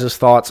your guys'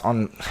 thoughts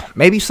on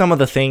maybe some of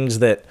the things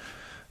that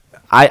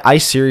I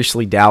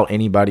seriously doubt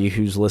anybody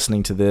who's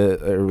listening to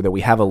or that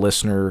we have a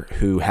listener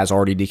who has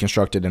already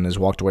deconstructed and has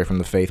walked away from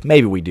the faith.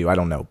 Maybe we do, I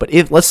don't know. But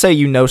let's say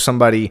you know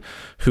somebody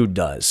who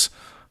does.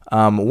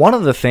 One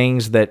of the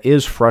things that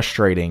is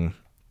frustrating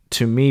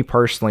to me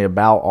personally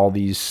about all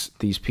these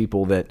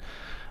people that,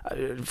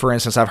 for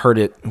instance, I've heard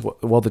it,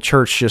 well, the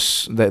church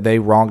just, that they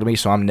wronged me,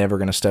 so I'm never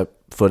going to step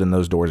foot in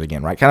those doors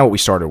again, right? Kind of what we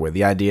started with,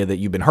 the idea that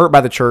you've been hurt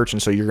by the church,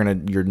 and so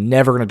you're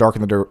never going to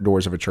darken the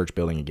doors of a church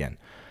building again.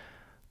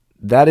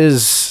 That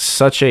is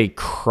such a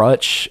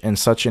crutch and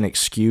such an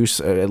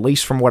excuse, at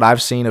least from what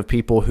I've seen of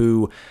people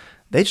who,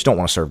 they just don't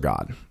want to serve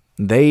God.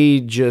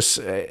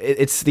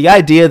 It's the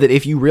idea that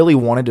if you really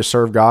wanted to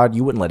serve God,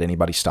 you wouldn't let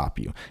anybody stop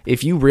you.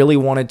 If you really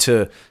wanted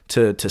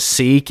to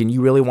seek and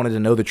you really wanted to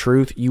know the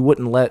truth, you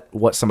wouldn't let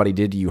what somebody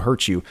did to you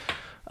hurt you,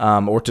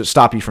 or to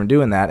stop you from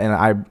doing that.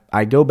 And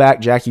I go back,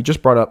 Jack, you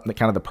just brought up the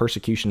kind of the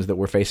persecutions that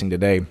we're facing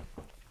today.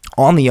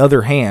 On the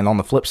other hand, on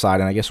the flip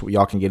side, and I guess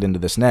y'all can get into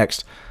this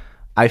next,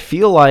 I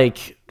feel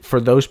like for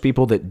those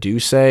people that do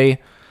say,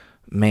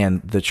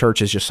 man, the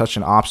church is just such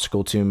an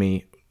obstacle to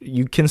me,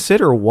 you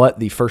consider what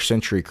the first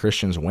century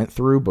Christians went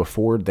through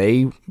before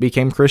they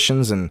became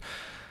Christians. And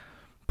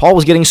Paul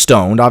was getting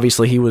stoned.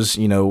 Obviously, he was,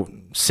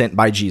 sent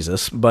by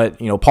Jesus. But,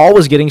 Paul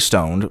was getting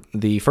stoned.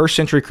 The first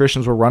century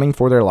Christians were running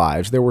for their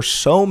lives. There were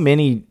so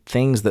many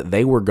things that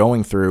they were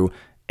going through,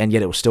 and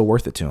yet it was still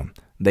worth it to them.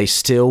 They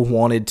still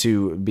wanted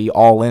to be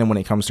all in when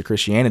it comes to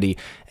Christianity.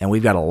 And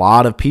we've got a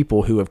lot of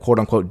people who have, quote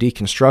unquote,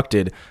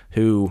 deconstructed,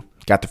 who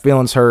got their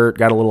feelings hurt,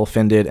 got a little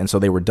offended, and so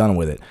they were done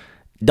with it.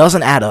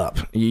 Doesn't add up.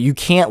 You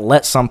can't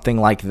let something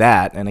like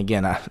that, and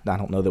again, I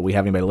don't know that we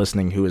have anybody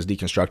listening who is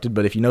deconstructed,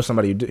 but if you know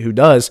somebody who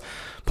does,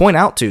 point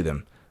out to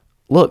them,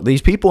 look,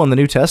 these people in the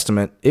New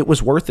Testament, it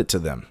was worth it to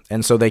them.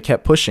 And so they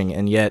kept pushing,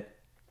 and yet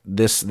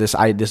this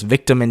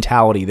victim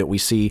mentality that we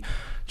see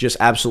just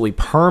absolutely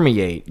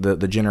permeate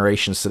the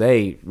generations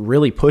today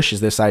really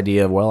pushes this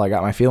idea of, well, I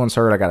got my feelings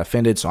hurt, I got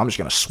offended, so I'm just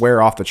going to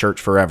swear off the church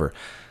forever.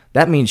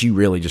 That means you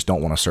really just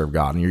don't want to serve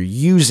God, and you're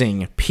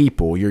using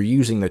people, you're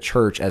using the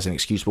church as an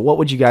excuse. But what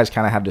would you guys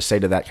kind of have to say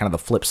to that, kind of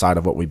the flip side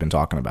of what we've been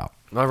talking about?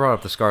 I brought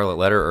up the Scarlet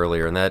Letter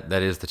earlier, and that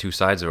is the two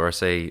sides of it. I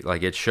say,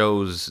 like, it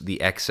shows the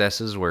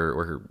excesses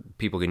where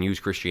people can use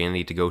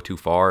Christianity to go too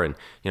far, and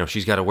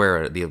she's got to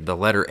wear the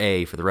letter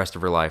A for the rest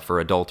of her life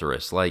for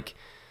adulteress. Like,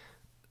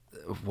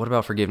 what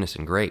about forgiveness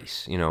and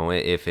grace?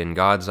 If in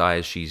God's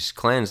eyes she's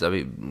cleansed, I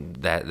mean,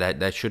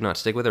 that should not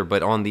stick with her.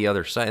 But on the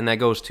other side, and that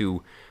goes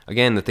to,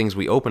 again, the things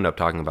we opened up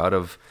talking about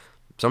of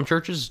some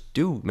churches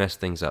do mess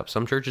things up.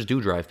 Some churches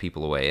do drive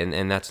people away,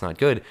 and that's not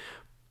good.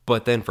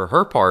 But then for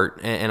her part,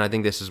 and I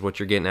think this is what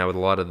you're getting at with a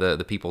lot of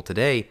the people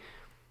today,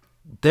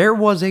 there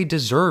was a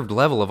deserved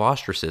level of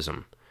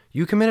ostracism.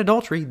 You commit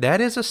adultery, that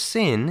is a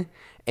sin,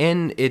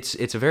 and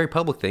it's a very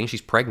public thing.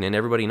 She's pregnant.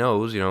 Everybody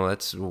knows,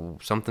 that's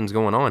something's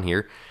going on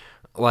here.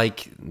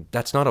 Like,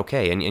 that's not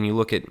okay. And you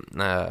look at,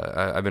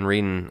 I've been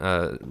reading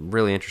a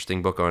really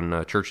interesting book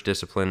on church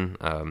discipline.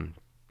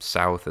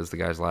 South is the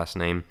guy's last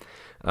name.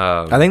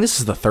 I think this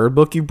is the third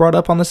book you brought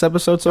up on this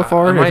episode so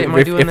far.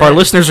 If our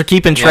listeners are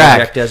keeping track,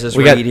 Jack does his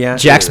we got read,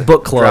 Jack's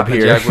book club Dropping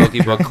here. Jack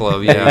Wilkie book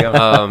club, yeah.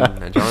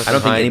 Jonathan I don't think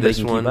Haidt, anybody this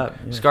can one. keep up.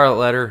 Yeah. Scarlet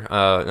Letter.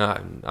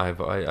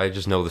 I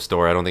just know the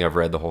story. I don't think I've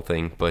read the whole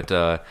thing, but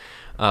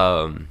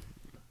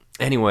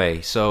anyway.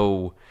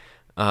 So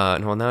now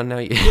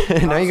you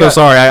now you So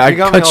sorry, I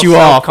got me cut all you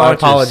off. I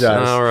self-conscious.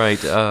 apologize. All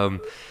right.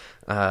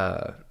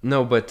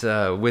 No, but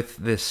with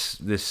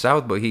this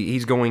South book,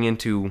 he's going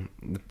into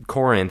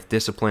Corinth,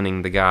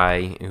 disciplining the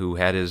guy who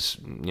had his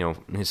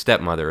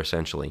stepmother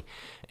essentially,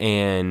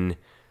 and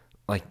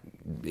like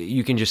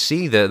you can just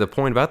see the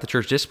point about the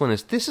church discipline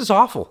is this is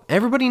awful.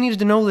 Everybody needs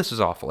to know this is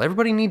awful.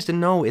 Everybody needs to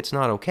know it's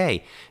not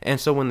okay. And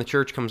so when the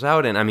church comes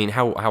out, and I mean,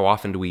 how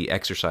often do we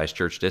exercise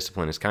church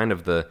discipline? Is kind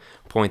of the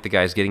point the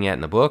guy's getting at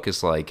in the book.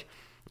 Is like,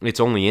 it's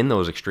only in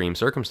those extreme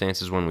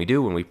circumstances when we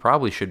do, and we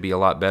probably should be a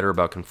lot better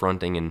about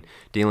confronting and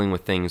dealing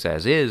with things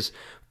as is.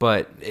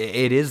 But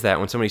it is that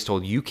when somebody's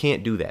told, you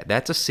can't do that,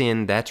 that's a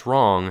sin, that's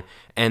wrong,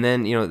 and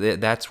then,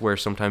 that's where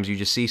sometimes you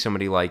just see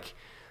somebody like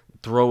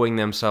throwing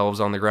themselves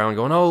on the ground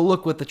going, oh,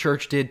 look what the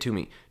church did to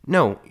me.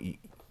 No,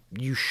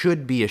 you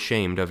should be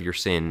ashamed of your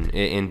sin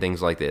in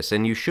things like this,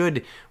 and you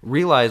should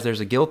realize there's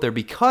a guilt there,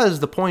 because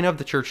the point of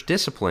the church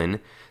discipline,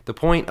 the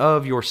point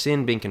of your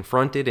sin being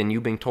confronted and you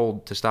being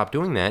told to stop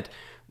doing that,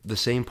 the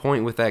same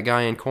point with that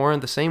guy in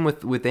Corinth, the same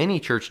with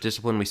any church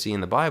discipline we see in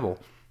the Bible.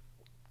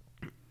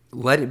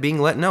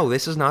 Let know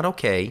this is not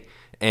okay,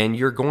 and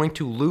you're going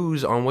to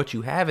lose on what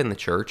you have in the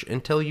church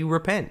until you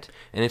repent.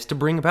 And it's to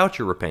bring about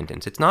your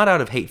repentance. It's not out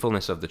of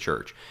hatefulness of the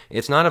church.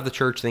 It's not of the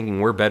church thinking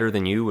we're better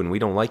than you and we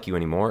don't like you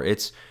anymore.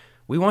 It's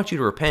we want you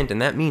to repent,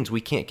 and that means we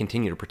can't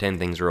continue to pretend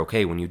things are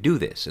okay when you do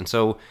this. And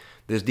so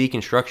this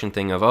deconstruction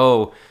thing of,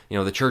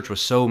 the church was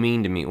so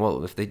mean to me.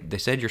 Well, if they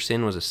said your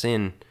sin was a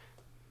sin,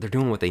 they're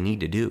doing what they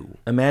need to do.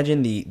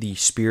 Imagine the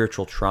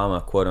spiritual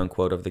trauma, quote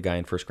unquote, of the guy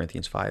in 1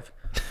 Corinthians 5.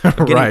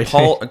 Getting Right.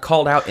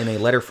 called out in a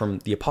letter from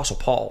the Apostle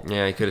Paul.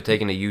 Yeah, he could have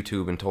taken to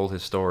YouTube and told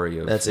his story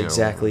of. That's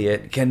exactly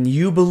it. Can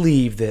you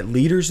believe that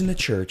leaders in the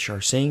church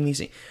are saying these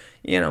things?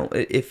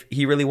 If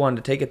he really wanted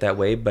to take it that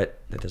way, but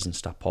that doesn't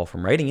stop Paul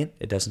from writing it.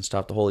 It doesn't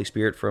stop the Holy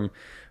Spirit from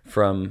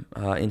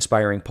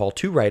inspiring Paul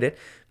to write it.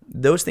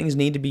 Those things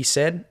need to be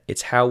said.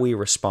 It's how we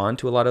respond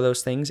to a lot of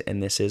those things,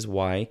 and this is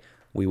why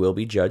we will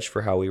be judged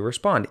for how we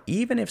respond.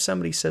 Even if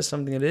somebody says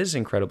something that is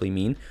incredibly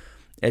mean,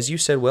 as you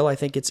said, Will, I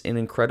think it's an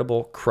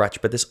incredible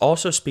crutch. But this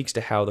also speaks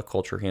to how the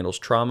culture handles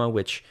trauma,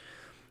 which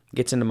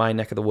gets into my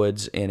neck of the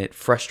woods, and it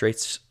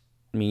frustrates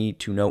me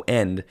to no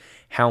end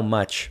how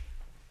much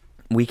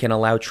we can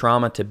allow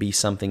trauma to be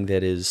something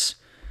that is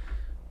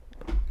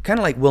kind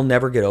of like we'll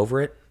never get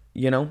over it.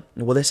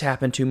 Well, this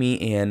happened to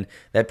me, and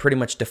that pretty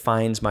much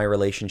defines my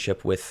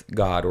relationship with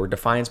God, or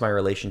defines my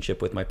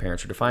relationship with my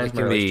parents, or defines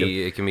my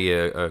relationship. It can be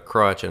a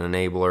crutch, an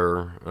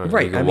enabler.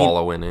 Right. You can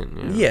wallow in it.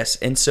 Yeah. Yes,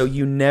 and so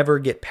you never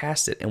get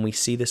past it, and we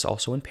see this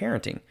also in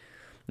parenting.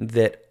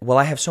 That, well,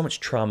 I have so much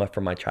trauma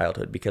from my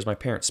childhood because my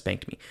parents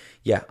spanked me.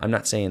 Yeah, I'm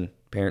not saying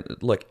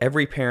parent. Look,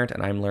 every parent,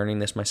 and I'm learning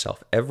this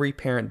myself, every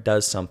parent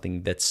does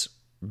something that's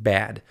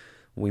bad.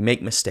 We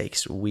make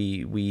mistakes.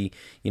 We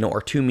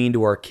are too mean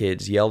to our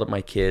kids, yelled at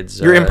my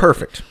kids. You're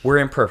imperfect. We're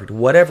imperfect.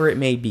 Whatever it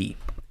may be.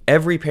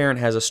 Every parent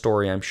has a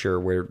story, I'm sure,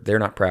 where they're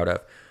not proud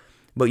of.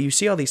 But you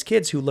see all these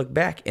kids who look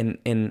back,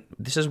 and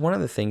this is one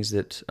of the things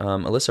that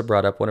Alyssa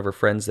brought up, one of her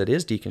friends that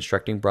is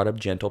deconstructing, brought up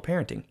gentle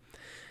parenting.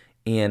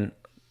 And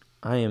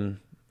I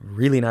am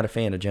really not a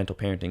fan of gentle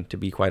parenting, to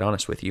be quite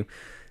honest with you.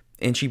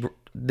 And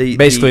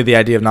the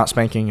idea of not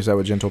spanking, is that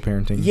what gentle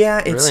parenting? Yeah,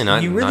 it's really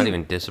not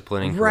even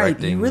disciplining. Right,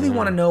 correcting. you really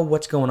want to know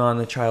what's going on in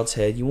the child's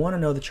head. You want to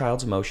know the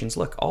child's emotions.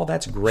 Look, all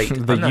that's great.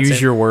 The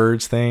use your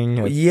words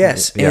thing.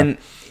 Yes, Yeah. and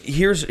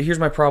here's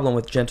my problem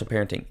with gentle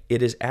parenting.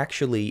 It is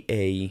actually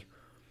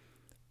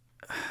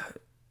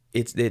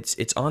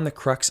it's on the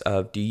crux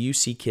of, do you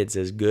see kids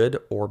as good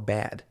or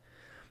bad?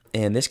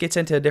 And this gets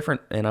into a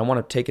different, and I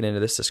want to take it into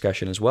this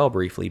discussion as well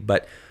briefly,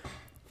 but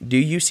do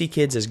you see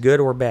kids as good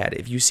or bad?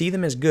 If you see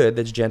them as good,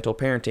 that's gentle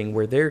parenting,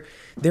 where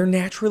they're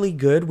naturally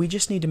good. We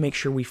just need to make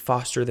sure we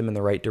foster them in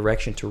the right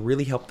direction to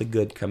really help the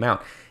good come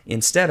out.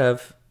 Instead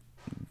of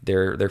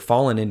they're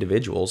fallen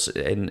individuals,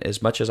 and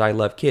as much as I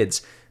love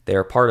kids, they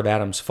are part of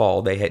Adam's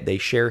fall. They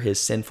share his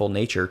sinful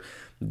nature,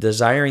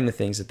 desiring the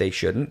things that they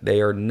shouldn't. They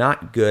are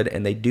not good,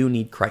 and they do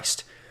need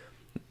Christ.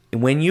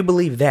 When you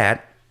believe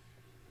that,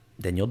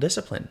 then you'll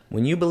discipline.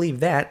 When you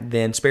believe that,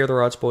 then spare the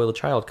rod, spoil the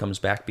child comes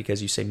back,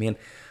 because you say, man,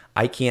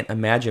 I can't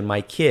imagine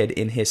my kid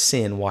in his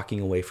sin walking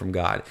away from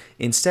God.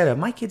 Instead of,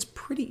 my kid's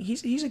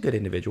he's a good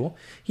individual.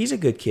 He's a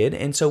good kid.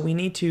 And so we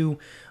need to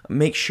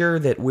make sure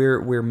that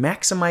we're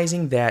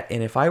maximizing that.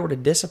 And if I were to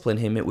discipline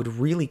him, it would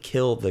really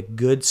kill the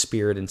good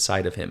spirit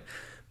inside of him.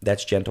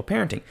 That's gentle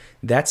parenting.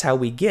 That's how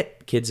we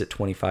get kids at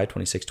 25,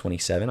 26,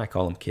 27. I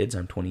call them kids.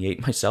 I'm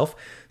 28 myself,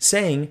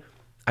 saying,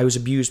 I was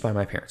abused by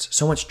my parents.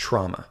 So much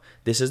trauma.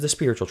 This is the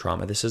spiritual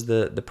trauma. This is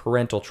the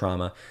parental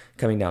trauma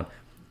coming down.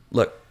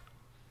 Look,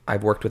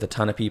 I've worked with a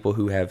ton of people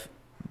who have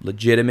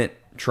legitimate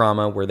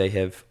trauma where they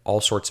have all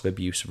sorts of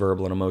abuse,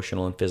 verbal and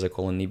emotional and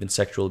physical, and even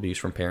sexual abuse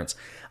from parents.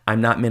 I'm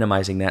not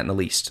minimizing that in the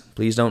least.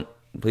 Please don't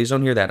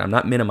hear that. I'm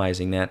not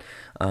minimizing that.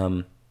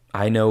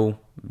 I know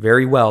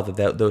very well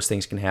that those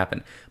things can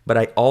happen. But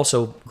I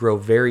also grow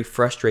very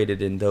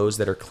frustrated in those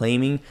that are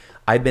claiming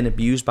I've been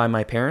abused by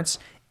my parents,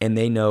 and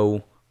they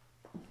know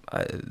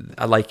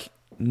I like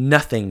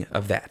nothing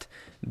of that.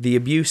 The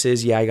abuse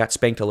is, I got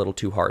spanked a little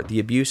too hard.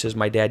 The abuse is,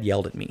 my dad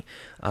yelled at me.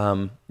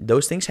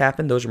 Those things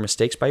happen. Those are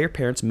mistakes by your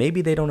parents.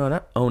 Maybe they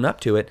don't own up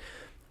to it.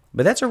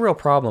 But that's a real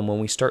problem when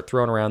we start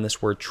throwing around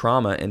this word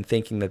trauma and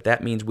thinking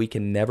that means we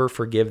can never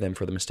forgive them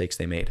for the mistakes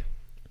they made.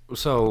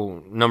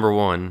 So, number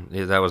one,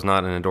 that was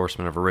not an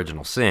endorsement of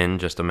original sin,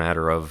 just a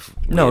matter of...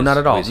 No, not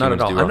at all. Not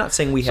at all. I'm not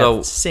saying we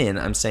have sin.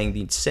 I'm saying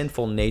the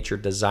sinful nature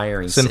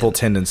desiring sinful sin.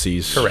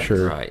 tendencies. Correct.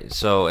 Sure. Right.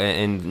 So,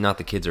 and not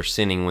the kids are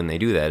sinning when they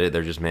do that.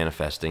 They're just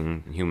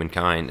manifesting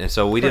humankind. And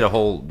so we did a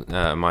whole,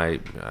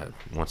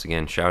 once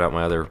again, shout out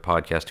my other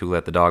podcast, Who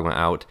Let the Dogma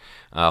Out,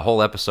 a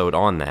whole episode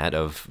on that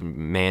of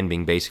man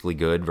being basically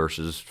good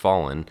versus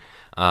fallen.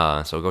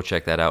 So go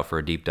check that out for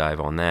a deep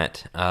dive on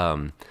that.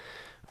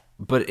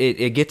 But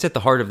it gets at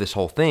the heart of this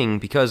whole thing,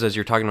 because as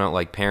you're talking about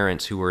like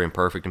parents who are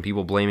imperfect and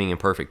people blaming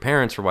imperfect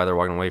parents for why they're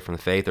walking away from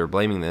the faith or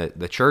blaming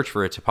the church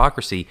for its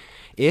hypocrisy,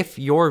 if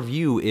your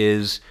view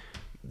is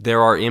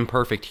there are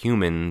imperfect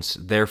humans,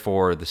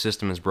 therefore the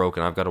system is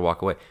broken, I've got to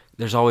walk away,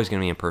 there's always going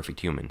to be imperfect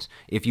humans.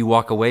 If you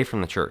walk away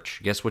from the church,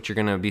 guess what you're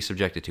going to be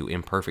subjected to?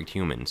 Imperfect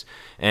humans.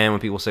 And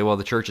when people say, well,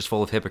 the church is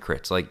full of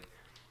hypocrites, like,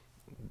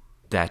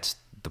 that's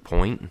the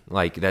point.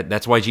 Like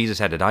that's why Jesus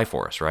had to die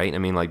for us, right? I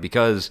mean, like,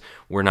 because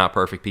we're not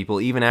perfect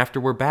people, even after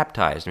we're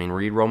baptized. I mean,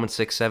 read Romans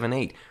 6, 7,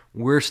 8.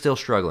 We're still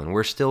struggling.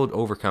 We're still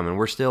overcoming.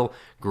 We're still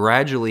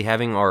gradually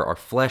having our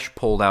flesh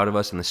pulled out of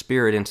us and the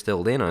spirit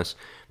instilled in us,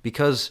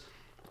 because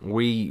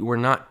we're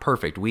not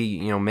perfect.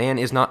 Man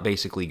is not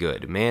basically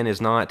good. Man is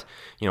not,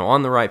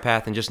 on the right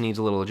path and just needs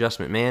a little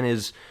adjustment. Man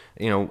is,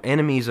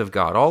 enemies of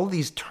God. All of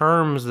these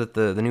terms that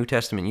the New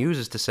Testament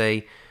uses to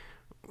say,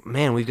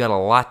 man, we've got a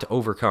lot to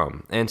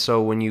overcome. And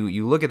so when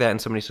you look at that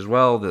and somebody says,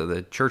 well,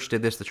 the church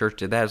did this, the church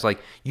did that, it's like,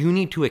 you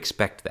need to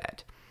expect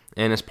that.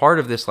 And as part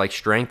of this, like,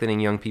 strengthening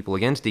young people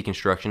against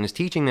deconstruction is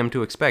teaching them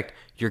to expect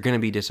you're going to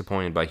be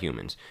disappointed by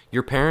humans.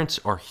 Your parents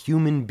are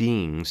human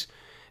beings.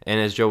 And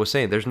as Joe was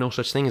saying, there's no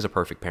such thing as a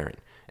perfect parent.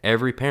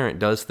 Every parent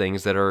does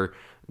things that are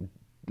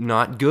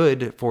not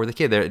good for the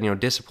kid. They're,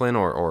 discipline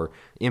or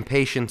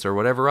impatience or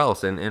whatever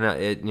else. And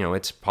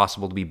it's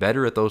possible to be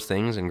better at those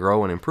things and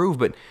grow and improve,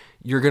 but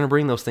you're going to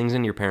bring those things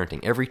into your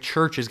parenting. Every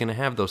church is going to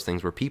have those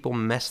things where people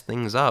mess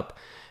things up.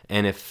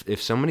 And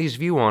if somebody's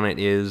view on it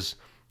is,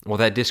 well,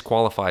 that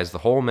disqualifies the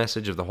whole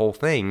message of the whole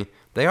thing,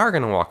 they are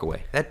going to walk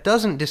away. That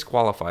doesn't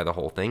disqualify the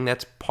whole thing.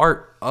 That's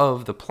part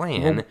of the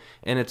plan.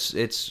 And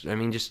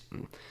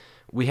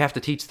we have to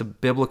teach the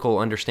biblical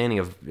understanding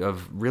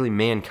of really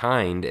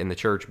mankind and the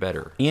church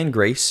better. And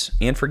grace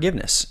and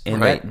forgiveness.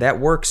 And right. that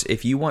works.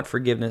 If you want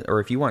forgiveness or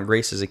if you want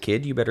grace as a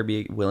kid, you better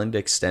be willing to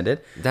extend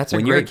it. That's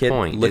when a you're a great kid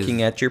point,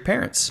 looking at your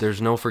parents.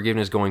 There's no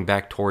forgiveness going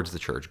back towards the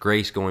church.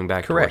 Grace going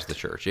back Correct. Towards the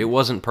church. It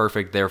wasn't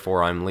perfect,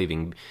 therefore I'm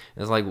leaving.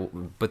 It's like,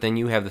 but then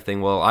you have the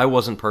thing, well, I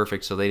wasn't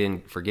perfect, so they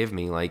didn't forgive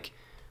me. Like,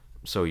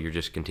 so you're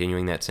just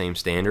continuing that same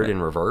standard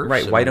in reverse?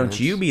 Right. Why don't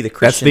you be the That's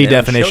Christian? the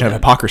definition of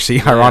hypocrisy,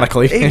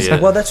 ironically. Yeah.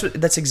 Well,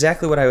 that's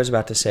exactly what I was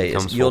about to say.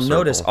 Is you'll full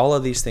notice circle. all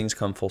of these things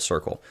come full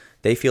circle.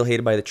 They feel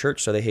hated by the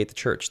church, so they hate the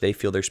church. They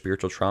feel their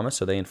spiritual trauma,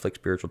 so they inflict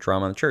spiritual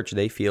trauma on the church.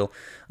 They feel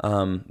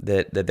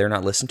that they're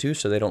not listened to,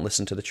 so they don't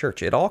listen to the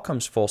church. It all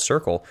comes full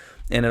circle,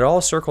 and it all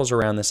circles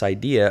around this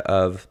idea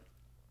of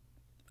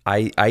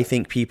I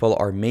think people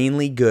are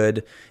mainly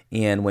good,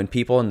 and when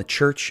people in the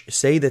church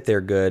say that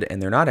they're good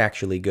and they're not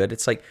actually good,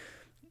 it's like,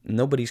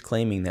 nobody's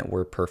claiming that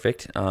we're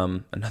perfect.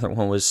 Another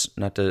one was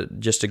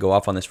just to go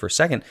off on this for a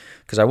second,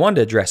 because I wanted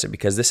to address it,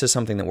 because this is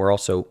something that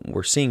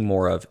we're seeing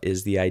more of,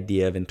 is the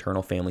idea of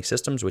internal family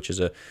systems, which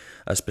is a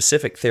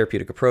specific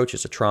therapeutic approach.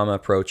 It's a trauma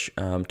approach,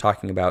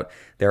 talking about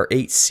there are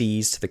 8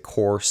 C's to the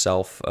core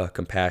self: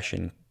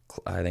 compassion,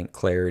 I think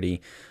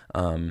clarity.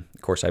 Of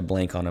course, I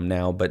blank on them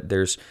now, but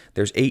there's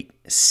 8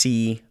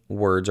 C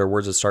words, or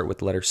words that start with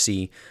the letter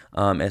C,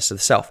 as to the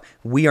self.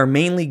 We are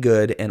mainly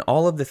good, and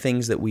all of the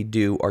things that we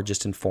do are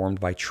just informed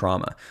by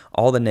trauma.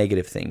 All the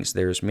negative things.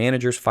 There's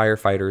managers,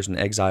 firefighters, and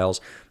exiles.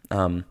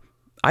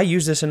 I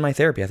use this in my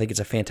therapy. I think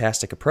it's a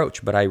fantastic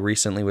approach, but I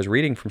recently was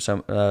reading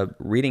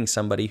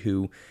somebody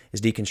who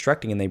is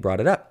deconstructing, and they brought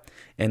it up,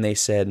 and they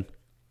said,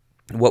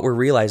 what we're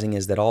realizing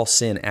is that all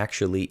sin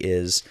actually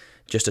is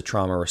just a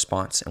trauma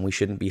response, and we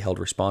shouldn't be held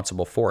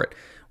responsible for it,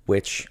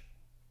 which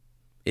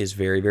is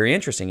very, very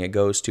interesting. It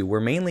goes to, we're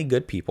mainly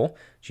good people.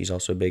 She's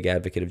also a big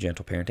advocate of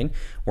gentle parenting.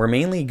 We're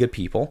mainly good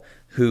people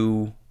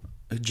who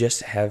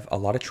just have a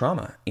lot of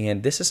trauma.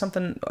 And this is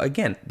something,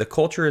 again, the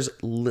culture is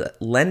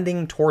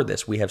lending toward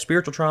this. We have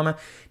spiritual trauma.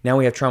 Now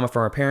we have trauma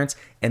from our parents.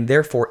 And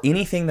therefore,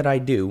 anything that I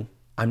do,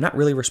 I'm not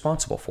really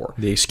responsible for.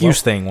 The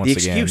excuse thing, once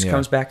again. The excuse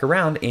comes back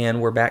around,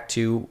 and we're back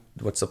to,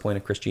 what's the point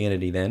of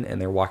Christianity then?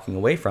 And they're walking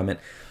away from it.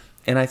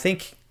 And I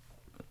think,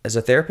 as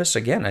a therapist,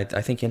 again, I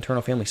think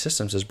internal family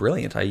systems is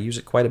brilliant. I use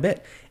it quite a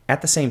bit.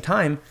 At the same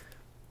time,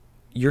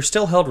 you're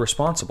still held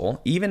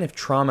responsible, even if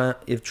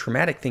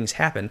traumatic things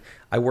happen.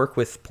 I work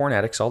with porn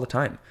addicts all the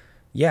time.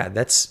 Yeah,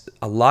 that's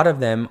a lot of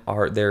them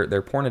are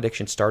their porn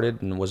addiction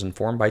started and was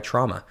informed by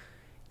trauma.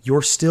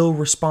 You're still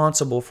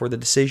responsible for the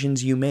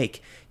decisions you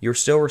make. You're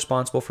still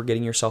responsible for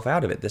getting yourself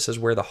out of it. This is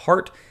where the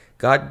heart,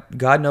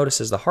 God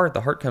notices the heart.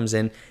 The heart comes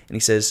in and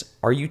he says,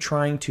 are you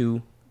trying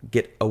to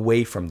get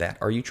away from that?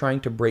 Are you trying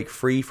to break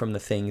free from the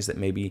things that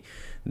maybe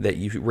that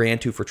you ran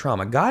to for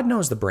trauma? God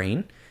knows the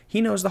brain.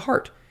 He knows the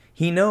heart.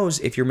 He knows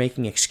if you're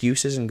making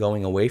excuses and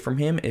going away from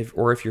him,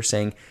 or if you're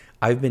saying,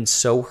 I've been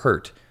so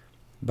hurt,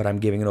 but I'm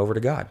giving it over to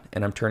God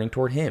and I'm turning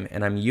toward him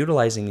and I'm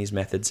utilizing these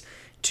methods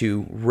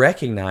to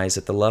recognize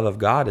that the love of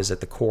God is at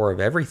the core of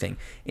everything.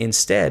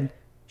 Instead,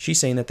 she's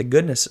saying that the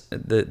goodness,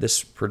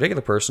 this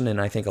particular person, and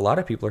I think a lot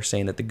of people are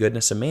saying that the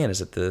goodness of man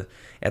is at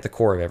the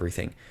core of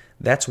everything.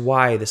 That's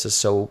why this is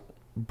so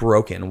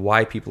broken,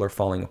 why people are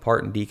falling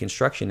apart in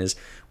deconstruction is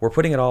we're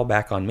putting it all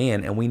back on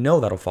man, and we know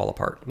that'll fall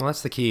apart. Well,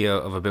 that's the key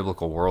of a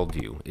biblical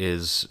worldview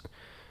is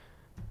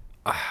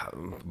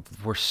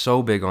we're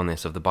so big on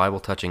this, of the Bible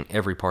touching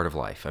every part of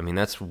life. I mean,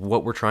 that's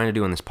what we're trying to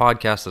do in this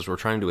podcast, as we're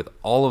trying to do with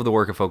all of the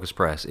work of Focus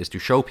Press, is to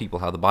show people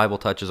how the Bible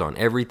touches on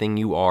everything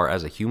you are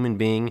as a human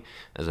being,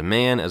 as a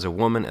man, as a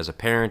woman, as a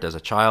parent, as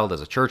a child,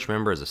 as a church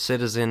member, as a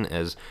citizen,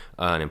 as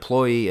an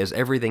employee, as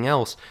everything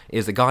else,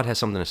 is that God has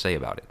something to say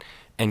about it.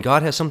 And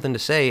God has something to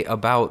say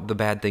about the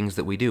bad things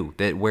that we do,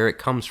 that where it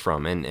comes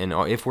from, and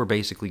if we're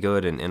basically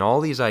good, and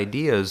all these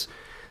ideas.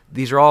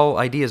 These are all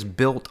ideas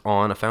built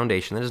on a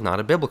foundation that is not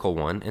a biblical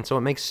one, and so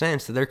it makes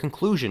sense that their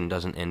conclusion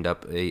doesn't end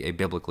up a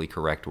biblically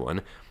correct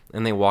one,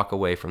 and they walk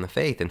away from the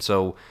faith. And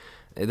so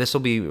this will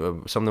be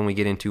something we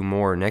get into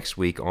more next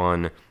week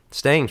on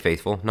staying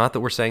faithful. Not that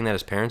we're saying that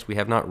as parents. We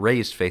have not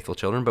raised faithful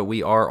children, but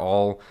we are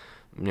all,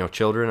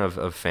 children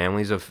of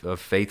families of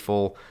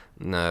faithful,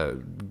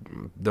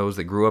 those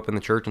that grew up in the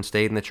church and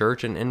stayed in the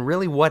church, and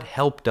really what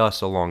helped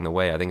us along the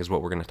way, I think, is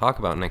what we're going to talk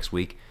about next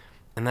week.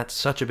 And that's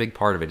such a big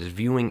part of it, is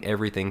viewing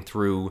everything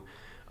through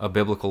a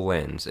biblical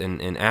lens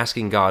and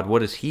asking God, what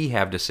does he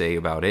have to say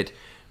about it,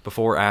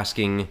 before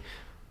asking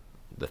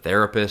the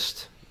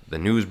therapist, the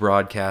news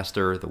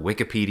broadcaster, the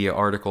Wikipedia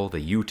article, the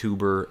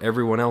YouTuber,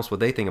 everyone else what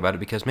they think about it.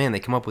 Because, man, they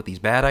come up with these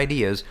bad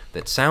ideas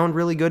that sound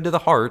really good to the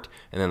heart,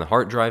 and then the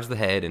heart drives the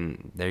head,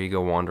 and there you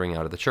go, wandering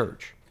out of the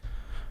church.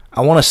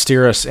 I want to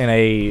steer us in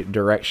a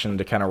direction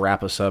to kind of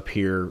wrap us up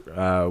here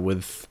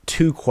with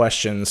two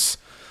questions.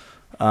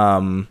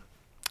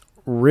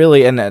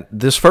 Really, and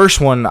this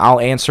first one I'll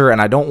answer,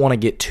 and I don't want to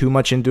get too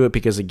much into it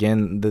because,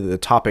 again, the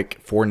topic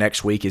for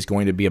next week is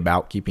going to be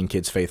about keeping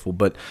kids faithful.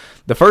 But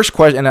the first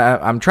question, and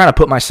I'm trying to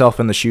put myself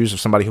in the shoes of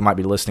somebody who might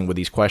be listening with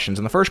these questions,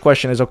 and the first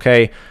question is,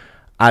 okay,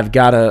 I've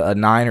got a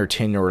 9 or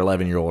 10 or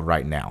 11-year-old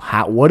right now.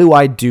 What do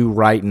I do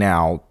right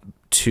now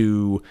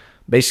to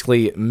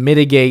basically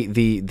mitigate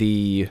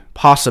the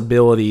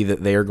possibility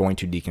that they are going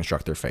to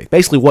deconstruct their faith?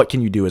 Basically, what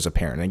can you do as a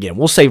parent? And again,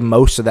 we'll save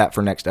most of that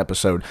for next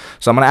episode.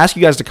 So I'm going to ask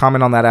you guys to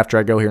comment on that after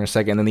I go here in a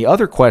second. And then the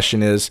other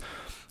question is,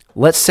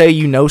 let's say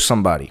you know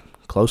somebody,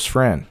 close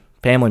friend,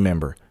 family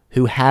member,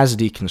 who has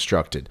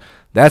deconstructed.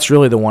 That's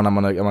really the one I'm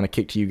going to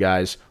kick to you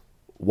guys.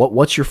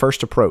 What's your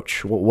first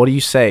approach? What do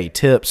you say?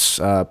 Tips,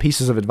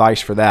 pieces of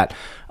advice for that.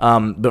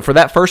 But for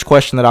that first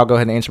question that I'll go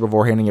ahead and answer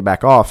before handing it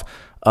back off,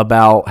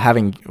 about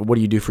having, what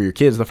do you do for your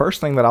kids? The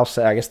first thing that I'll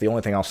say, I guess the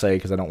only thing I'll say,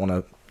 because I don't want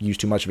to use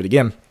too much of it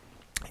again,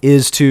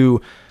 is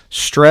to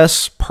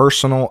stress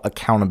personal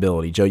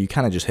accountability. Joe, you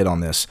kind of just hit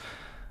on this.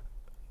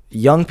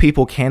 Young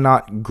people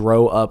cannot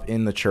grow up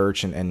in the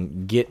church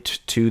and get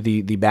to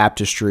the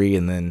baptistry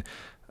and then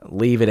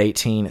leave at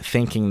 18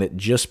 thinking that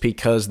just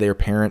because their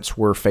parents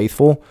were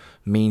faithful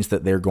means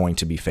that they're going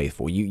to be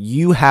faithful.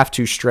 You have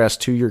to stress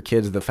to your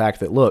kids the fact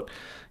that, look,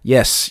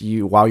 yes,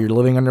 while you're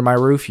living under my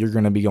roof, you're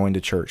going to be going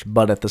to church.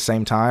 But at the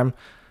same time,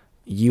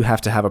 you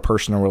have to have a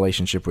personal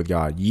relationship with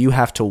God. You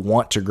have to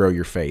want to grow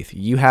your faith.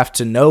 You have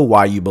to know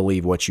why you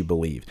believe what you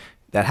believe.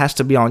 That has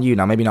to be on you.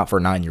 Now, maybe not for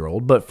a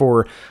 9-year-old, but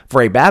for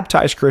a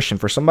baptized Christian,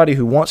 for somebody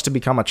who wants to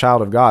become a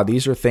child of God,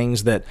 these are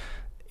things that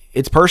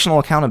it's personal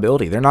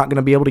accountability. They're not going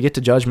to be able to get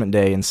to Judgment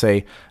Day and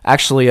say,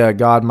 actually,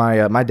 God,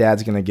 my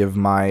dad's going to give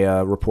my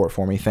report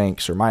for me,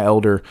 thanks, or my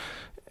elder.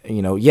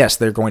 Yes,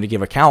 they're going to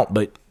give account,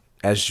 but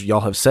as y'all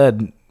have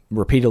said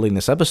repeatedly in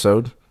this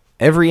episode,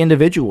 every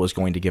individual is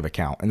going to give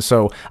account. And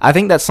so I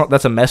think that's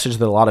a message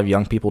that a lot of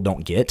young people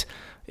don't get.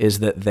 is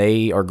that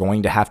they are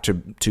going to have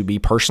to be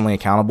personally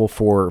accountable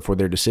for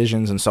their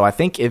decisions. And so I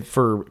think if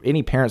for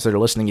any parents that are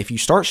listening, if you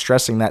start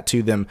stressing that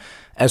to them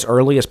as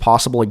early as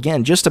possible,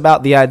 again, just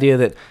about the idea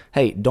that,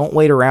 hey, don't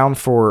wait around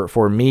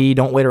for me,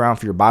 don't wait around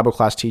for your Bible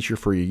class teacher,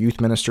 for your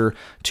youth minister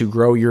to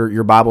grow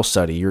your Bible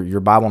study, your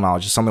Bible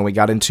knowledge. Is something we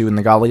got into in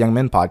the Godly Young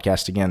Men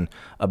podcast again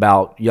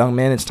about young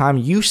men. It's time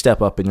you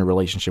step up in your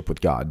relationship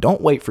with God.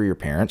 Don't wait for your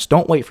parents.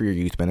 Don't wait for your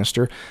youth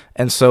minister.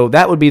 And so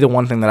that would be the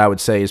one thing that I would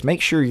say is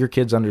make sure your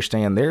kids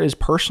understand there is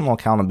personal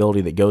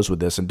accountability that goes with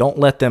this, and don't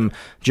let them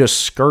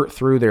just skirt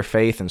through their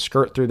faith and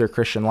skirt through their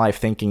Christian life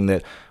thinking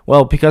that,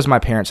 well, because my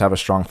parents have a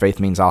strong faith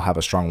means I'll have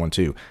a strong one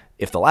too.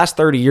 If the last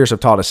 30 years have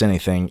taught us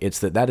anything, it's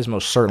that is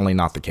most certainly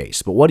not the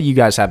case. But what do you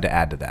guys have to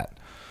add to that?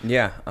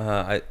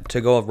 Yeah,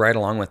 to go right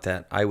along with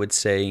that, I would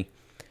say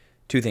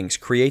two things.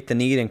 Create the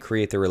need and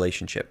create the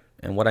relationship.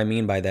 And what I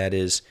mean by that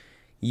is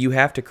you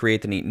have to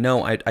create the need.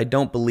 No, I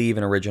don't believe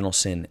in original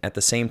sin. At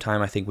the same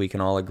time, I think we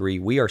can all agree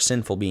we are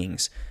sinful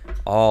beings.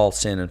 All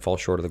sin and fall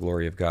short of the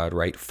glory of God,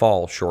 right?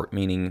 Fall short,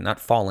 meaning not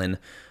fallen.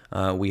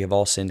 We have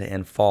all sinned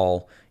and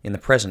fall in the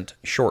present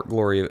short of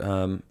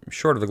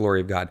the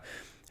glory of God.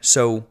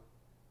 So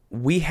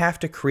we have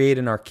to create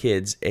in our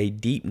kids a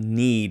deep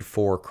need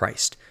for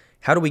Christ.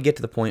 How do we get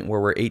to the point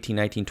where we're 18,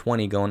 19,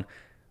 20 going,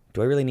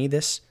 do I really need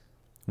this?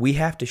 We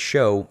have to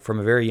show from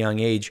a very young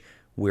age,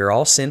 we're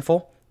all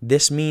sinful.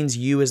 This means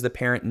you as the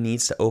parent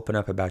needs to open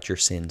up about your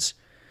sins.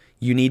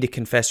 You need to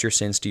confess your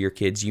sins to your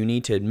kids. You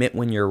need to admit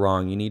when you're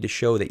wrong. You need to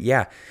show that,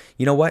 yeah,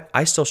 you know what?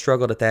 I still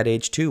struggled at that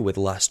age too with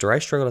lust, or I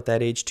struggled at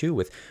that age too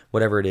with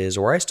whatever it is,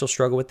 or I still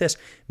struggle with this.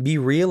 Be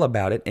real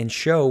about it and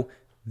show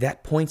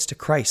that points to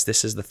Christ.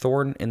 This is the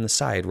thorn in the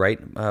side,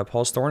 right?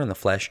 Paul's thorn in the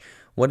flesh.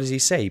 What does he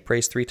say? He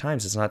prays 3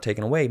 times. It's not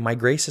taken away. My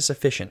grace is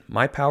sufficient.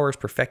 My power is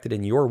perfected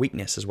in your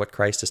weakness, is what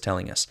Christ is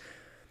telling us.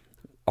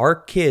 Our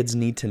kids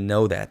need to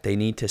know that. They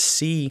need to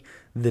see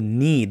the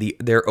need,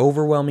 their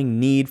overwhelming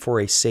need for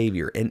a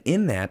Savior. And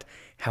in that,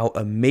 how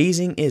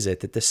amazing is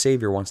it that the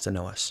Savior wants to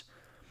know us?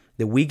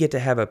 That we get to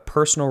have a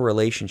personal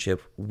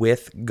relationship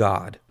with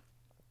God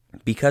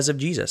because of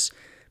Jesus,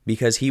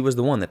 because he was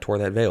the one that tore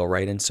that veil,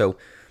 right? And so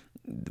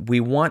we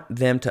want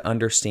them to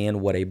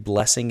understand what a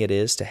blessing it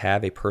is to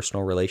have a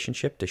personal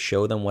relationship, to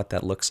show them what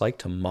that looks like,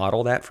 to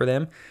model that for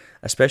them,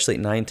 especially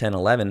at 9, 10,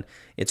 11.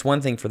 It's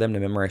one thing for them to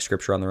memorize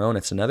scripture on their own.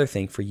 It's another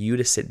thing for you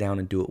to sit down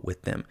and do it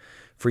with them,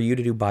 for you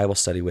to do Bible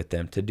study with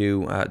them, to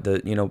do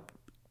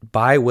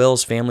buy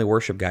Will's Family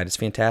Worship Guide. It's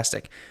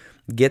fantastic.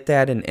 Get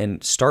that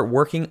and start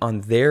working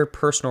on their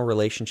personal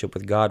relationship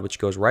with God, which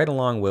goes right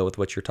along, Will, with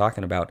what you're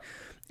talking about,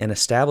 and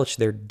establish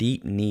their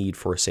deep need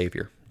for a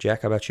Savior.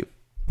 Jack, how about you?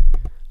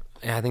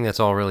 Yeah, I think that's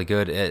all really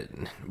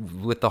good.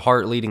 With the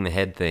heart leading the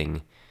head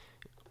thing,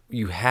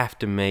 you have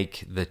to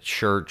make the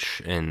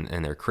church and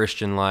their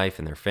Christian life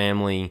and their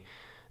family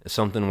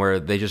something where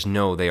they just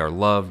know they are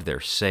loved,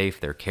 they're safe,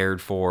 they're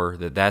cared for,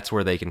 that's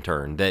where they can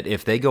turn. That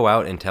if they go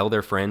out and tell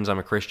their friends I'm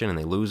a Christian and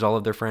they lose all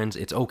of their friends,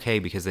 it's okay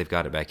because they've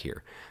got it back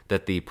here.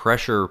 That the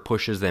pressure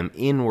pushes them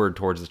inward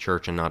towards the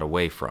church and not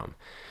away from.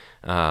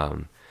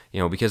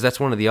 Because that's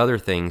one of the other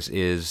things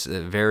is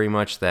very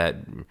much that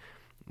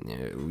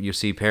you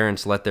see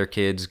parents let their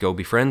kids go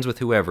be friends with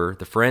whoever.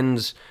 The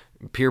friends'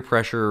 peer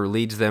pressure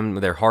leads them,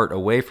 their heart,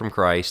 away from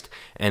Christ.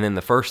 And then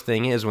the first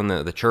thing is when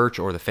the church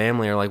or the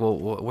family are like, well,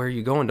 where are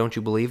you going? Don't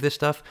you believe this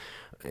stuff?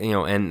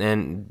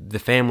 And the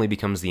family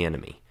becomes the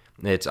enemy.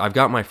 I've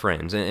got my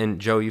friends.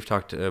 And Joe, you've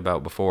talked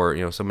about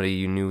before, somebody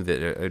you knew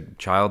that a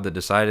child that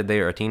decided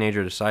a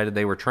teenager decided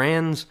they were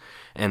trans.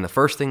 And the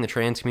first thing the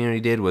trans community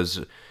did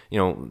was,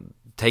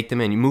 take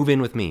them in. You move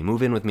in with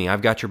me.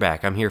 I've got your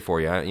back. I'm here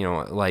for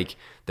you.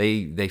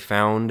 They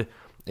found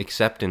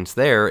acceptance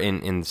there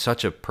in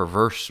such a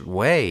perverse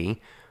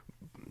way.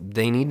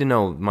 They need to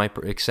know my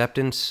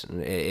acceptance.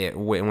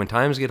 When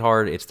times get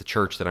hard, it's the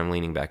church that I'm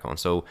leaning back on.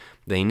 So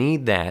they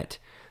need that.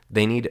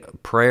 They need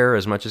prayer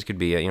as much as could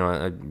be.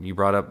 You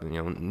brought up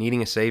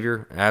needing a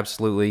Savior.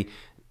 Absolutely.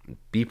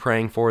 Be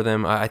praying for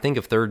them. I think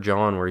of 3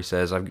 John where he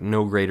says, "I've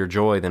no greater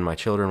joy than my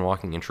children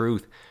walking in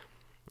truth."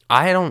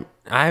 I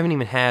haven't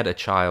even had a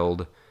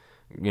child,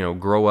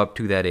 grow up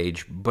to that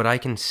age, but I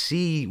can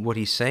see what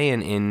he's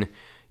saying in,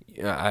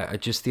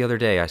 just the other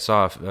day, I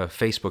saw a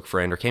Facebook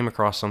friend or came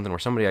across something where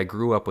somebody I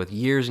grew up with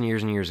years and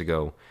years and years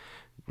ago,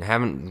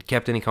 haven't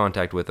kept any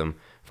contact with them,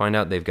 find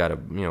out they've got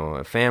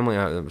a family,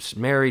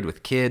 married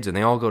with kids, and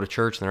they all go to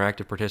church and they're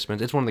active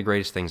participants. It's one of the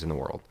greatest things in the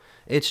world.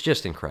 It's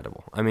just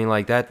incredible. I mean,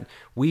 like that,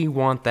 we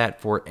want that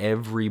for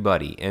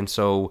everybody. And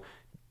so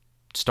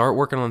start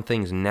working on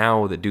things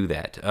now that do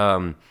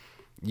that.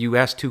 You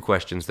asked 2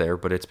 questions there,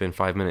 but it's been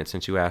 5 minutes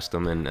since you asked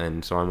them,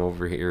 and so I'm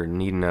over here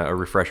needing a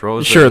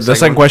refresher. Sure. The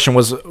second question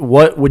was,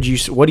 what do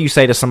you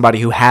say to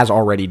somebody who has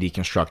already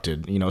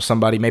deconstructed?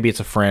 Somebody, maybe it's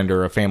a friend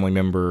or a family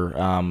member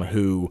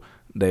who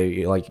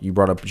they, like you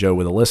brought up Joe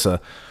with Alyssa.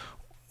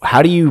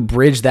 How do you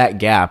bridge that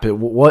gap?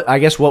 What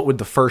would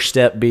the first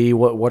step be?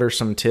 What are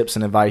some tips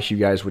and advice you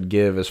guys would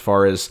give as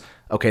far as,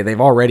 okay, they've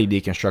already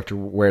deconstructed,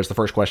 whereas the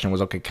first question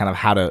was, okay, kind of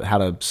how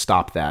to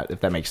stop that, if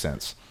that makes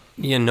sense.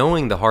 Yeah,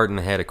 knowing the heart and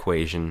the head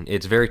equation,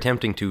 it's very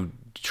tempting to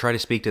try to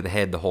speak to the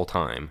head the whole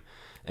time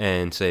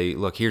and say,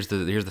 look, here's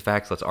the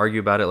facts, let's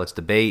argue about it, let's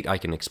debate, I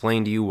can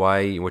explain to you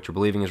why what you're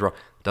believing is wrong.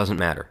 Doesn't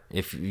matter.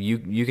 If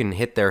you can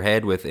hit their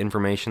head with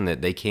information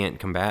that they can't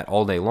combat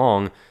all day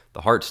long,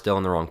 the heart's still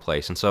in the wrong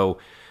place. And so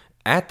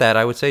at that,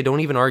 I would say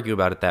don't even argue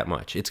about it that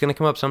much. It's going to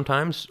come up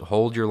sometimes.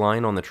 Hold your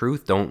line on the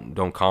truth.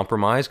 Don't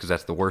compromise, because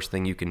that's the worst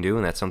thing you can do,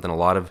 and that's something a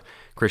lot of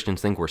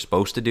Christians think we're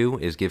supposed to do,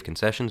 is give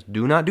concessions.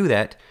 Do not do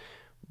that,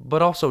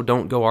 but also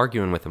don't go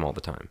arguing with them all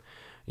the time.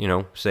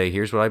 Say,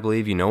 here's what I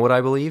believe, you know what I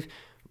believe,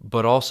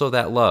 but also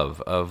that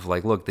love of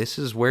like, look, this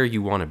is where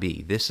you want to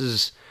be. This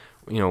is,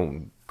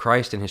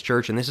 Christ and his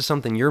church, and this is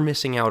something you're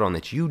missing out on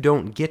that you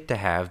don't get to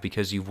have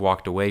because you've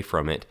walked away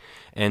from it.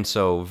 And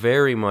so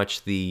very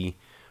much the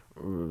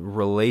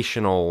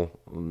relational,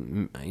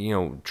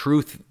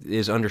 truth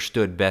is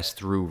understood best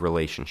through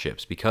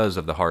relationships because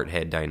of the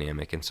heart-head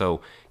dynamic. And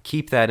so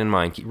keep that in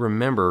mind.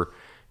 Remember,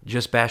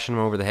 just bashing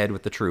them over the head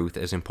with the truth,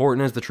 as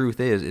important as the truth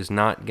is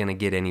not going to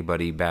get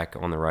anybody back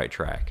on the right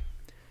track.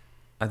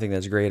 I think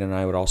that's great, and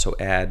I would also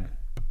add,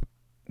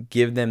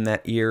 give them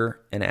that ear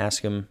and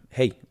ask them,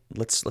 hey,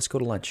 let's go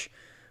to lunch.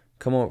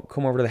 Come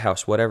over to the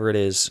house, whatever it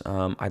is.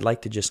 I'd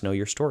like to just know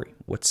your story.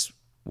 What's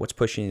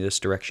pushing you this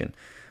direction?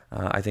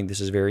 I think this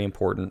is very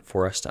important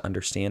for us to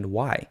understand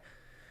why.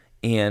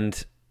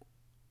 And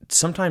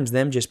sometimes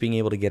them just being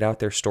able to get out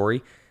their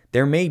story,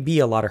 there may be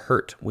a lot of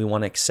hurt. We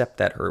want to accept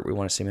that hurt. We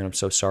want to say, man, I'm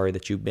so sorry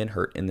that you've been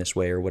hurt in this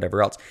way or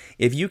whatever else.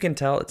 If you can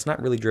tell it's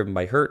not really driven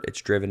by hurt,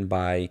 it's driven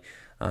by,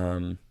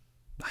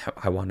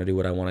 I want to do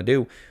what I want to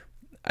do.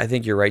 I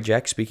think you're right,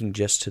 Jack. Speaking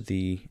just to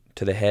the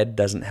head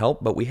doesn't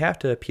help, but we have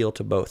to appeal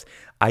to both.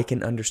 I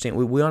can understand.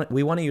 We want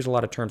to use a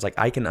lot of terms like,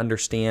 I can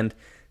understand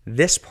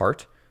this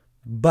part,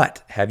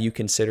 but have you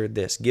considered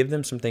this? Give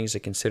them some things to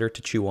consider,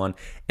 to chew on,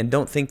 and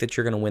don't think that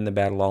you're going to win the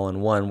battle all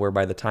in one, where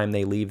by the time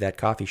they leave that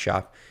coffee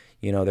shop,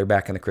 they're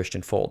back in the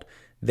Christian fold.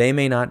 They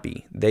may not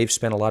be. They've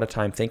spent a lot of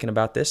time thinking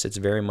about this. It's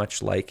very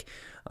much like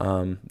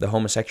the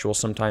homosexual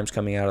sometimes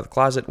coming out of the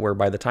closet, where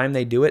by the time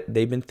they do it,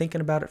 they've been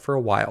thinking about it for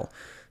a while.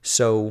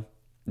 So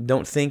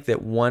don't think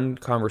that one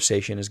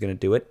conversation is going to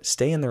do it.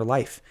 Stay in their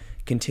life.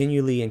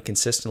 Continually and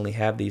consistently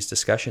have these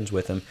discussions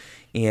with them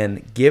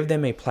and give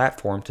them a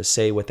platform to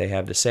say what they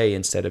have to say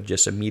instead of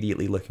just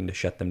immediately looking to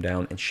shut them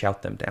down and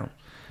shout them down.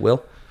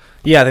 Will?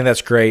 Yeah, I think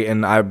that's great.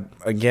 And I,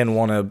 again,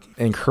 want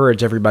to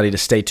encourage everybody to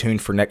stay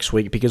tuned for next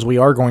week, because we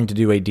are going to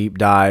do a deep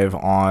dive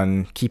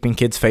on keeping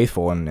kids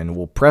faithful. And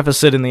we'll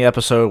preface it in the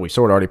episode. We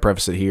sort of already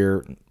prefaced it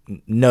here.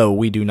 No,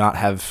 we do not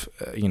have,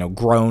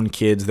 grown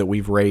kids that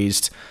we've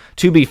raised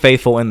to be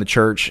faithful in the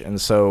church. And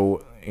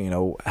so,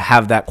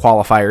 have that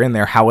qualifier in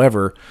there.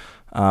 However,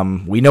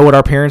 we know what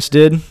our parents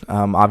did.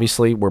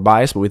 Obviously, we're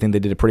biased, but we think they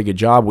did a pretty good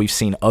job. We've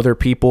seen other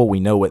people.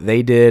 We know what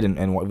they did,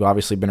 and we've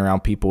obviously been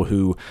around people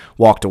who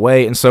walked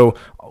away. And so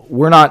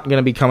we're not going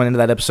to be coming into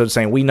that episode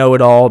saying we know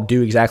it all,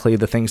 do exactly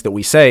the things that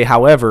we say.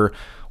 However,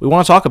 we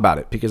want to talk about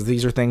it because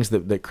these are things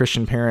that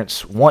Christian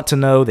parents want to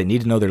know. They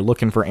need to know. They're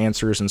looking for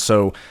answers. And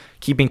so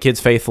keeping kids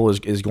faithful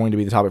is going to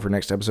be the topic for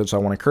next episode. So I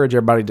want to encourage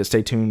everybody to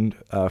stay tuned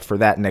for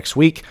that next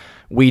week.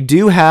 We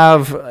do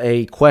have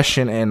a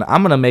question, and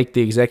I'm going to make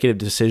the executive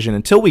decision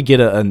until we get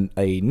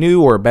a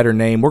new or a better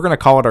name. We're going to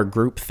call it our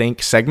Group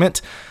Think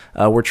segment.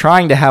 We're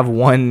trying to have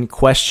one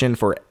question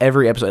for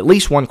every episode, at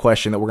least one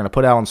question that we're going to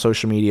put out on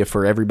social media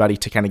for everybody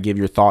to kind of give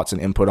your thoughts and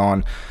input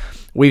on.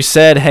 We've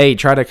said, hey,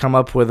 try to come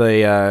up with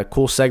a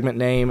cool segment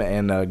name,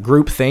 and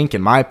Group Think,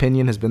 in my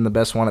opinion, has been the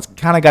best one. It's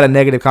kind of got a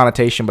negative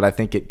connotation, but I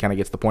think it kind of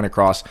gets the point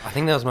across. I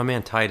think that was my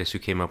man Titus who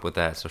came up with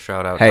that, so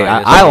shout out hey,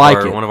 Titus. I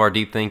like it. One of our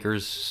deep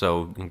thinkers,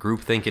 so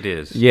Group Think it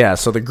is. Yeah,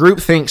 so the Group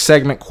Think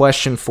segment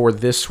question for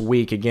this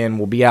week, again,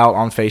 will be out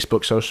on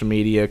Facebook, social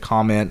media,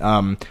 comment.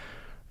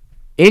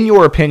 In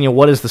your opinion,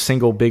 what is the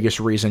single biggest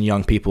reason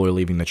young people are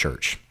leaving the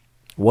church?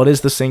 What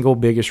is the single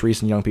biggest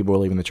reason young people are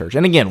leaving the church?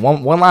 And again,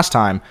 one last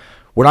time,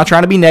 we're not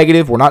trying to be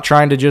negative. We're not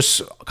trying to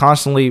just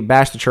constantly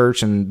bash the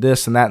church and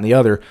this and that and the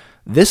other.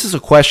 This is a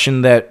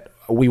question that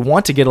we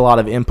want to get a lot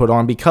of input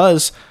on,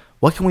 because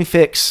what can we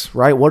fix,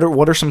 right?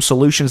 What are some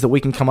solutions that we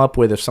can come up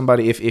with?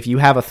 If you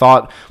have a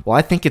thought, well,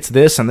 I think it's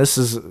this, and this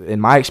is, in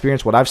my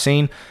experience, what I've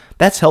seen,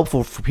 that's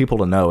helpful for people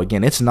to know.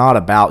 Again, it's not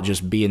about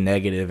just being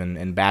negative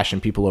and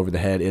bashing people over the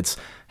head. It's,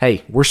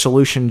 hey, we're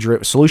solution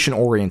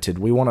oriented.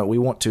 We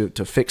want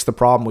to fix the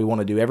problem. We want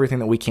to do everything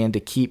that we can to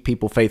keep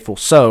people faithful.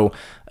 So,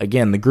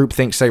 again, the Group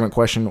Think segment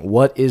question: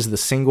 what is the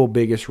single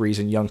biggest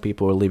reason young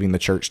people are leaving the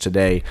church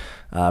today?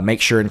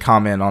 Make sure and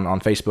comment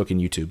on Facebook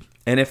and YouTube.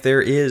 And if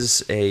there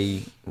is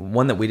a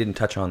one that we didn't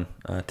touch on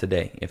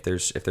today, if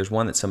there's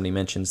one that somebody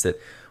mentions that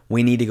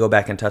we need to go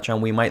back and touch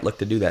on, we might look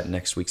to do that in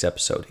next week's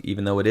episode.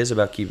 Even though it is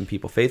about keeping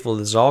people faithful,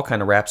 this all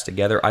kind of wraps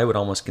together. I would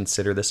almost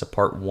consider this a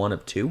part 1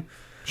 of 2.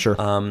 Sure.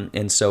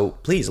 And so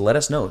please let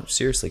us know.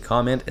 Seriously,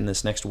 comment in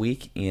this next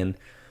week. And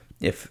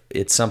if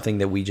it's something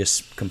that we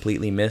just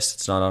completely missed,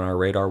 it's not on our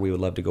radar, we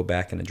would love to go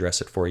back and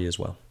address it for you as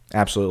well.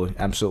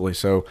 Absolutely.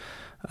 So,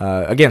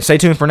 again, stay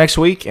tuned for next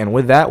week. And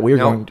with that, we're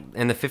going to...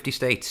 And the 50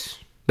 states.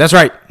 That's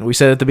right. We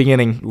said at the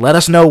beginning, let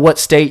us know what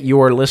state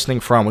you are listening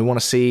from. We want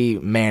to see,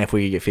 man, if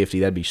we could get 50,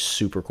 that'd be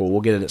super cool.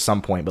 We'll get it at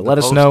some point, but let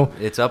us know.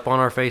 It's up on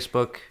our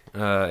Facebook.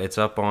 It's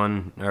up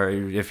on, or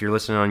if you're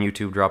listening on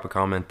YouTube, drop a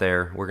comment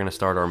there. We're going to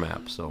start our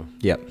map. So.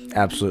 Yep,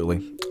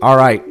 absolutely. All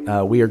right.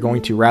 We are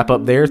going to wrap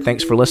up there.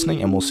 Thanks for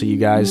listening, and we'll see you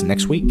guys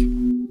next week.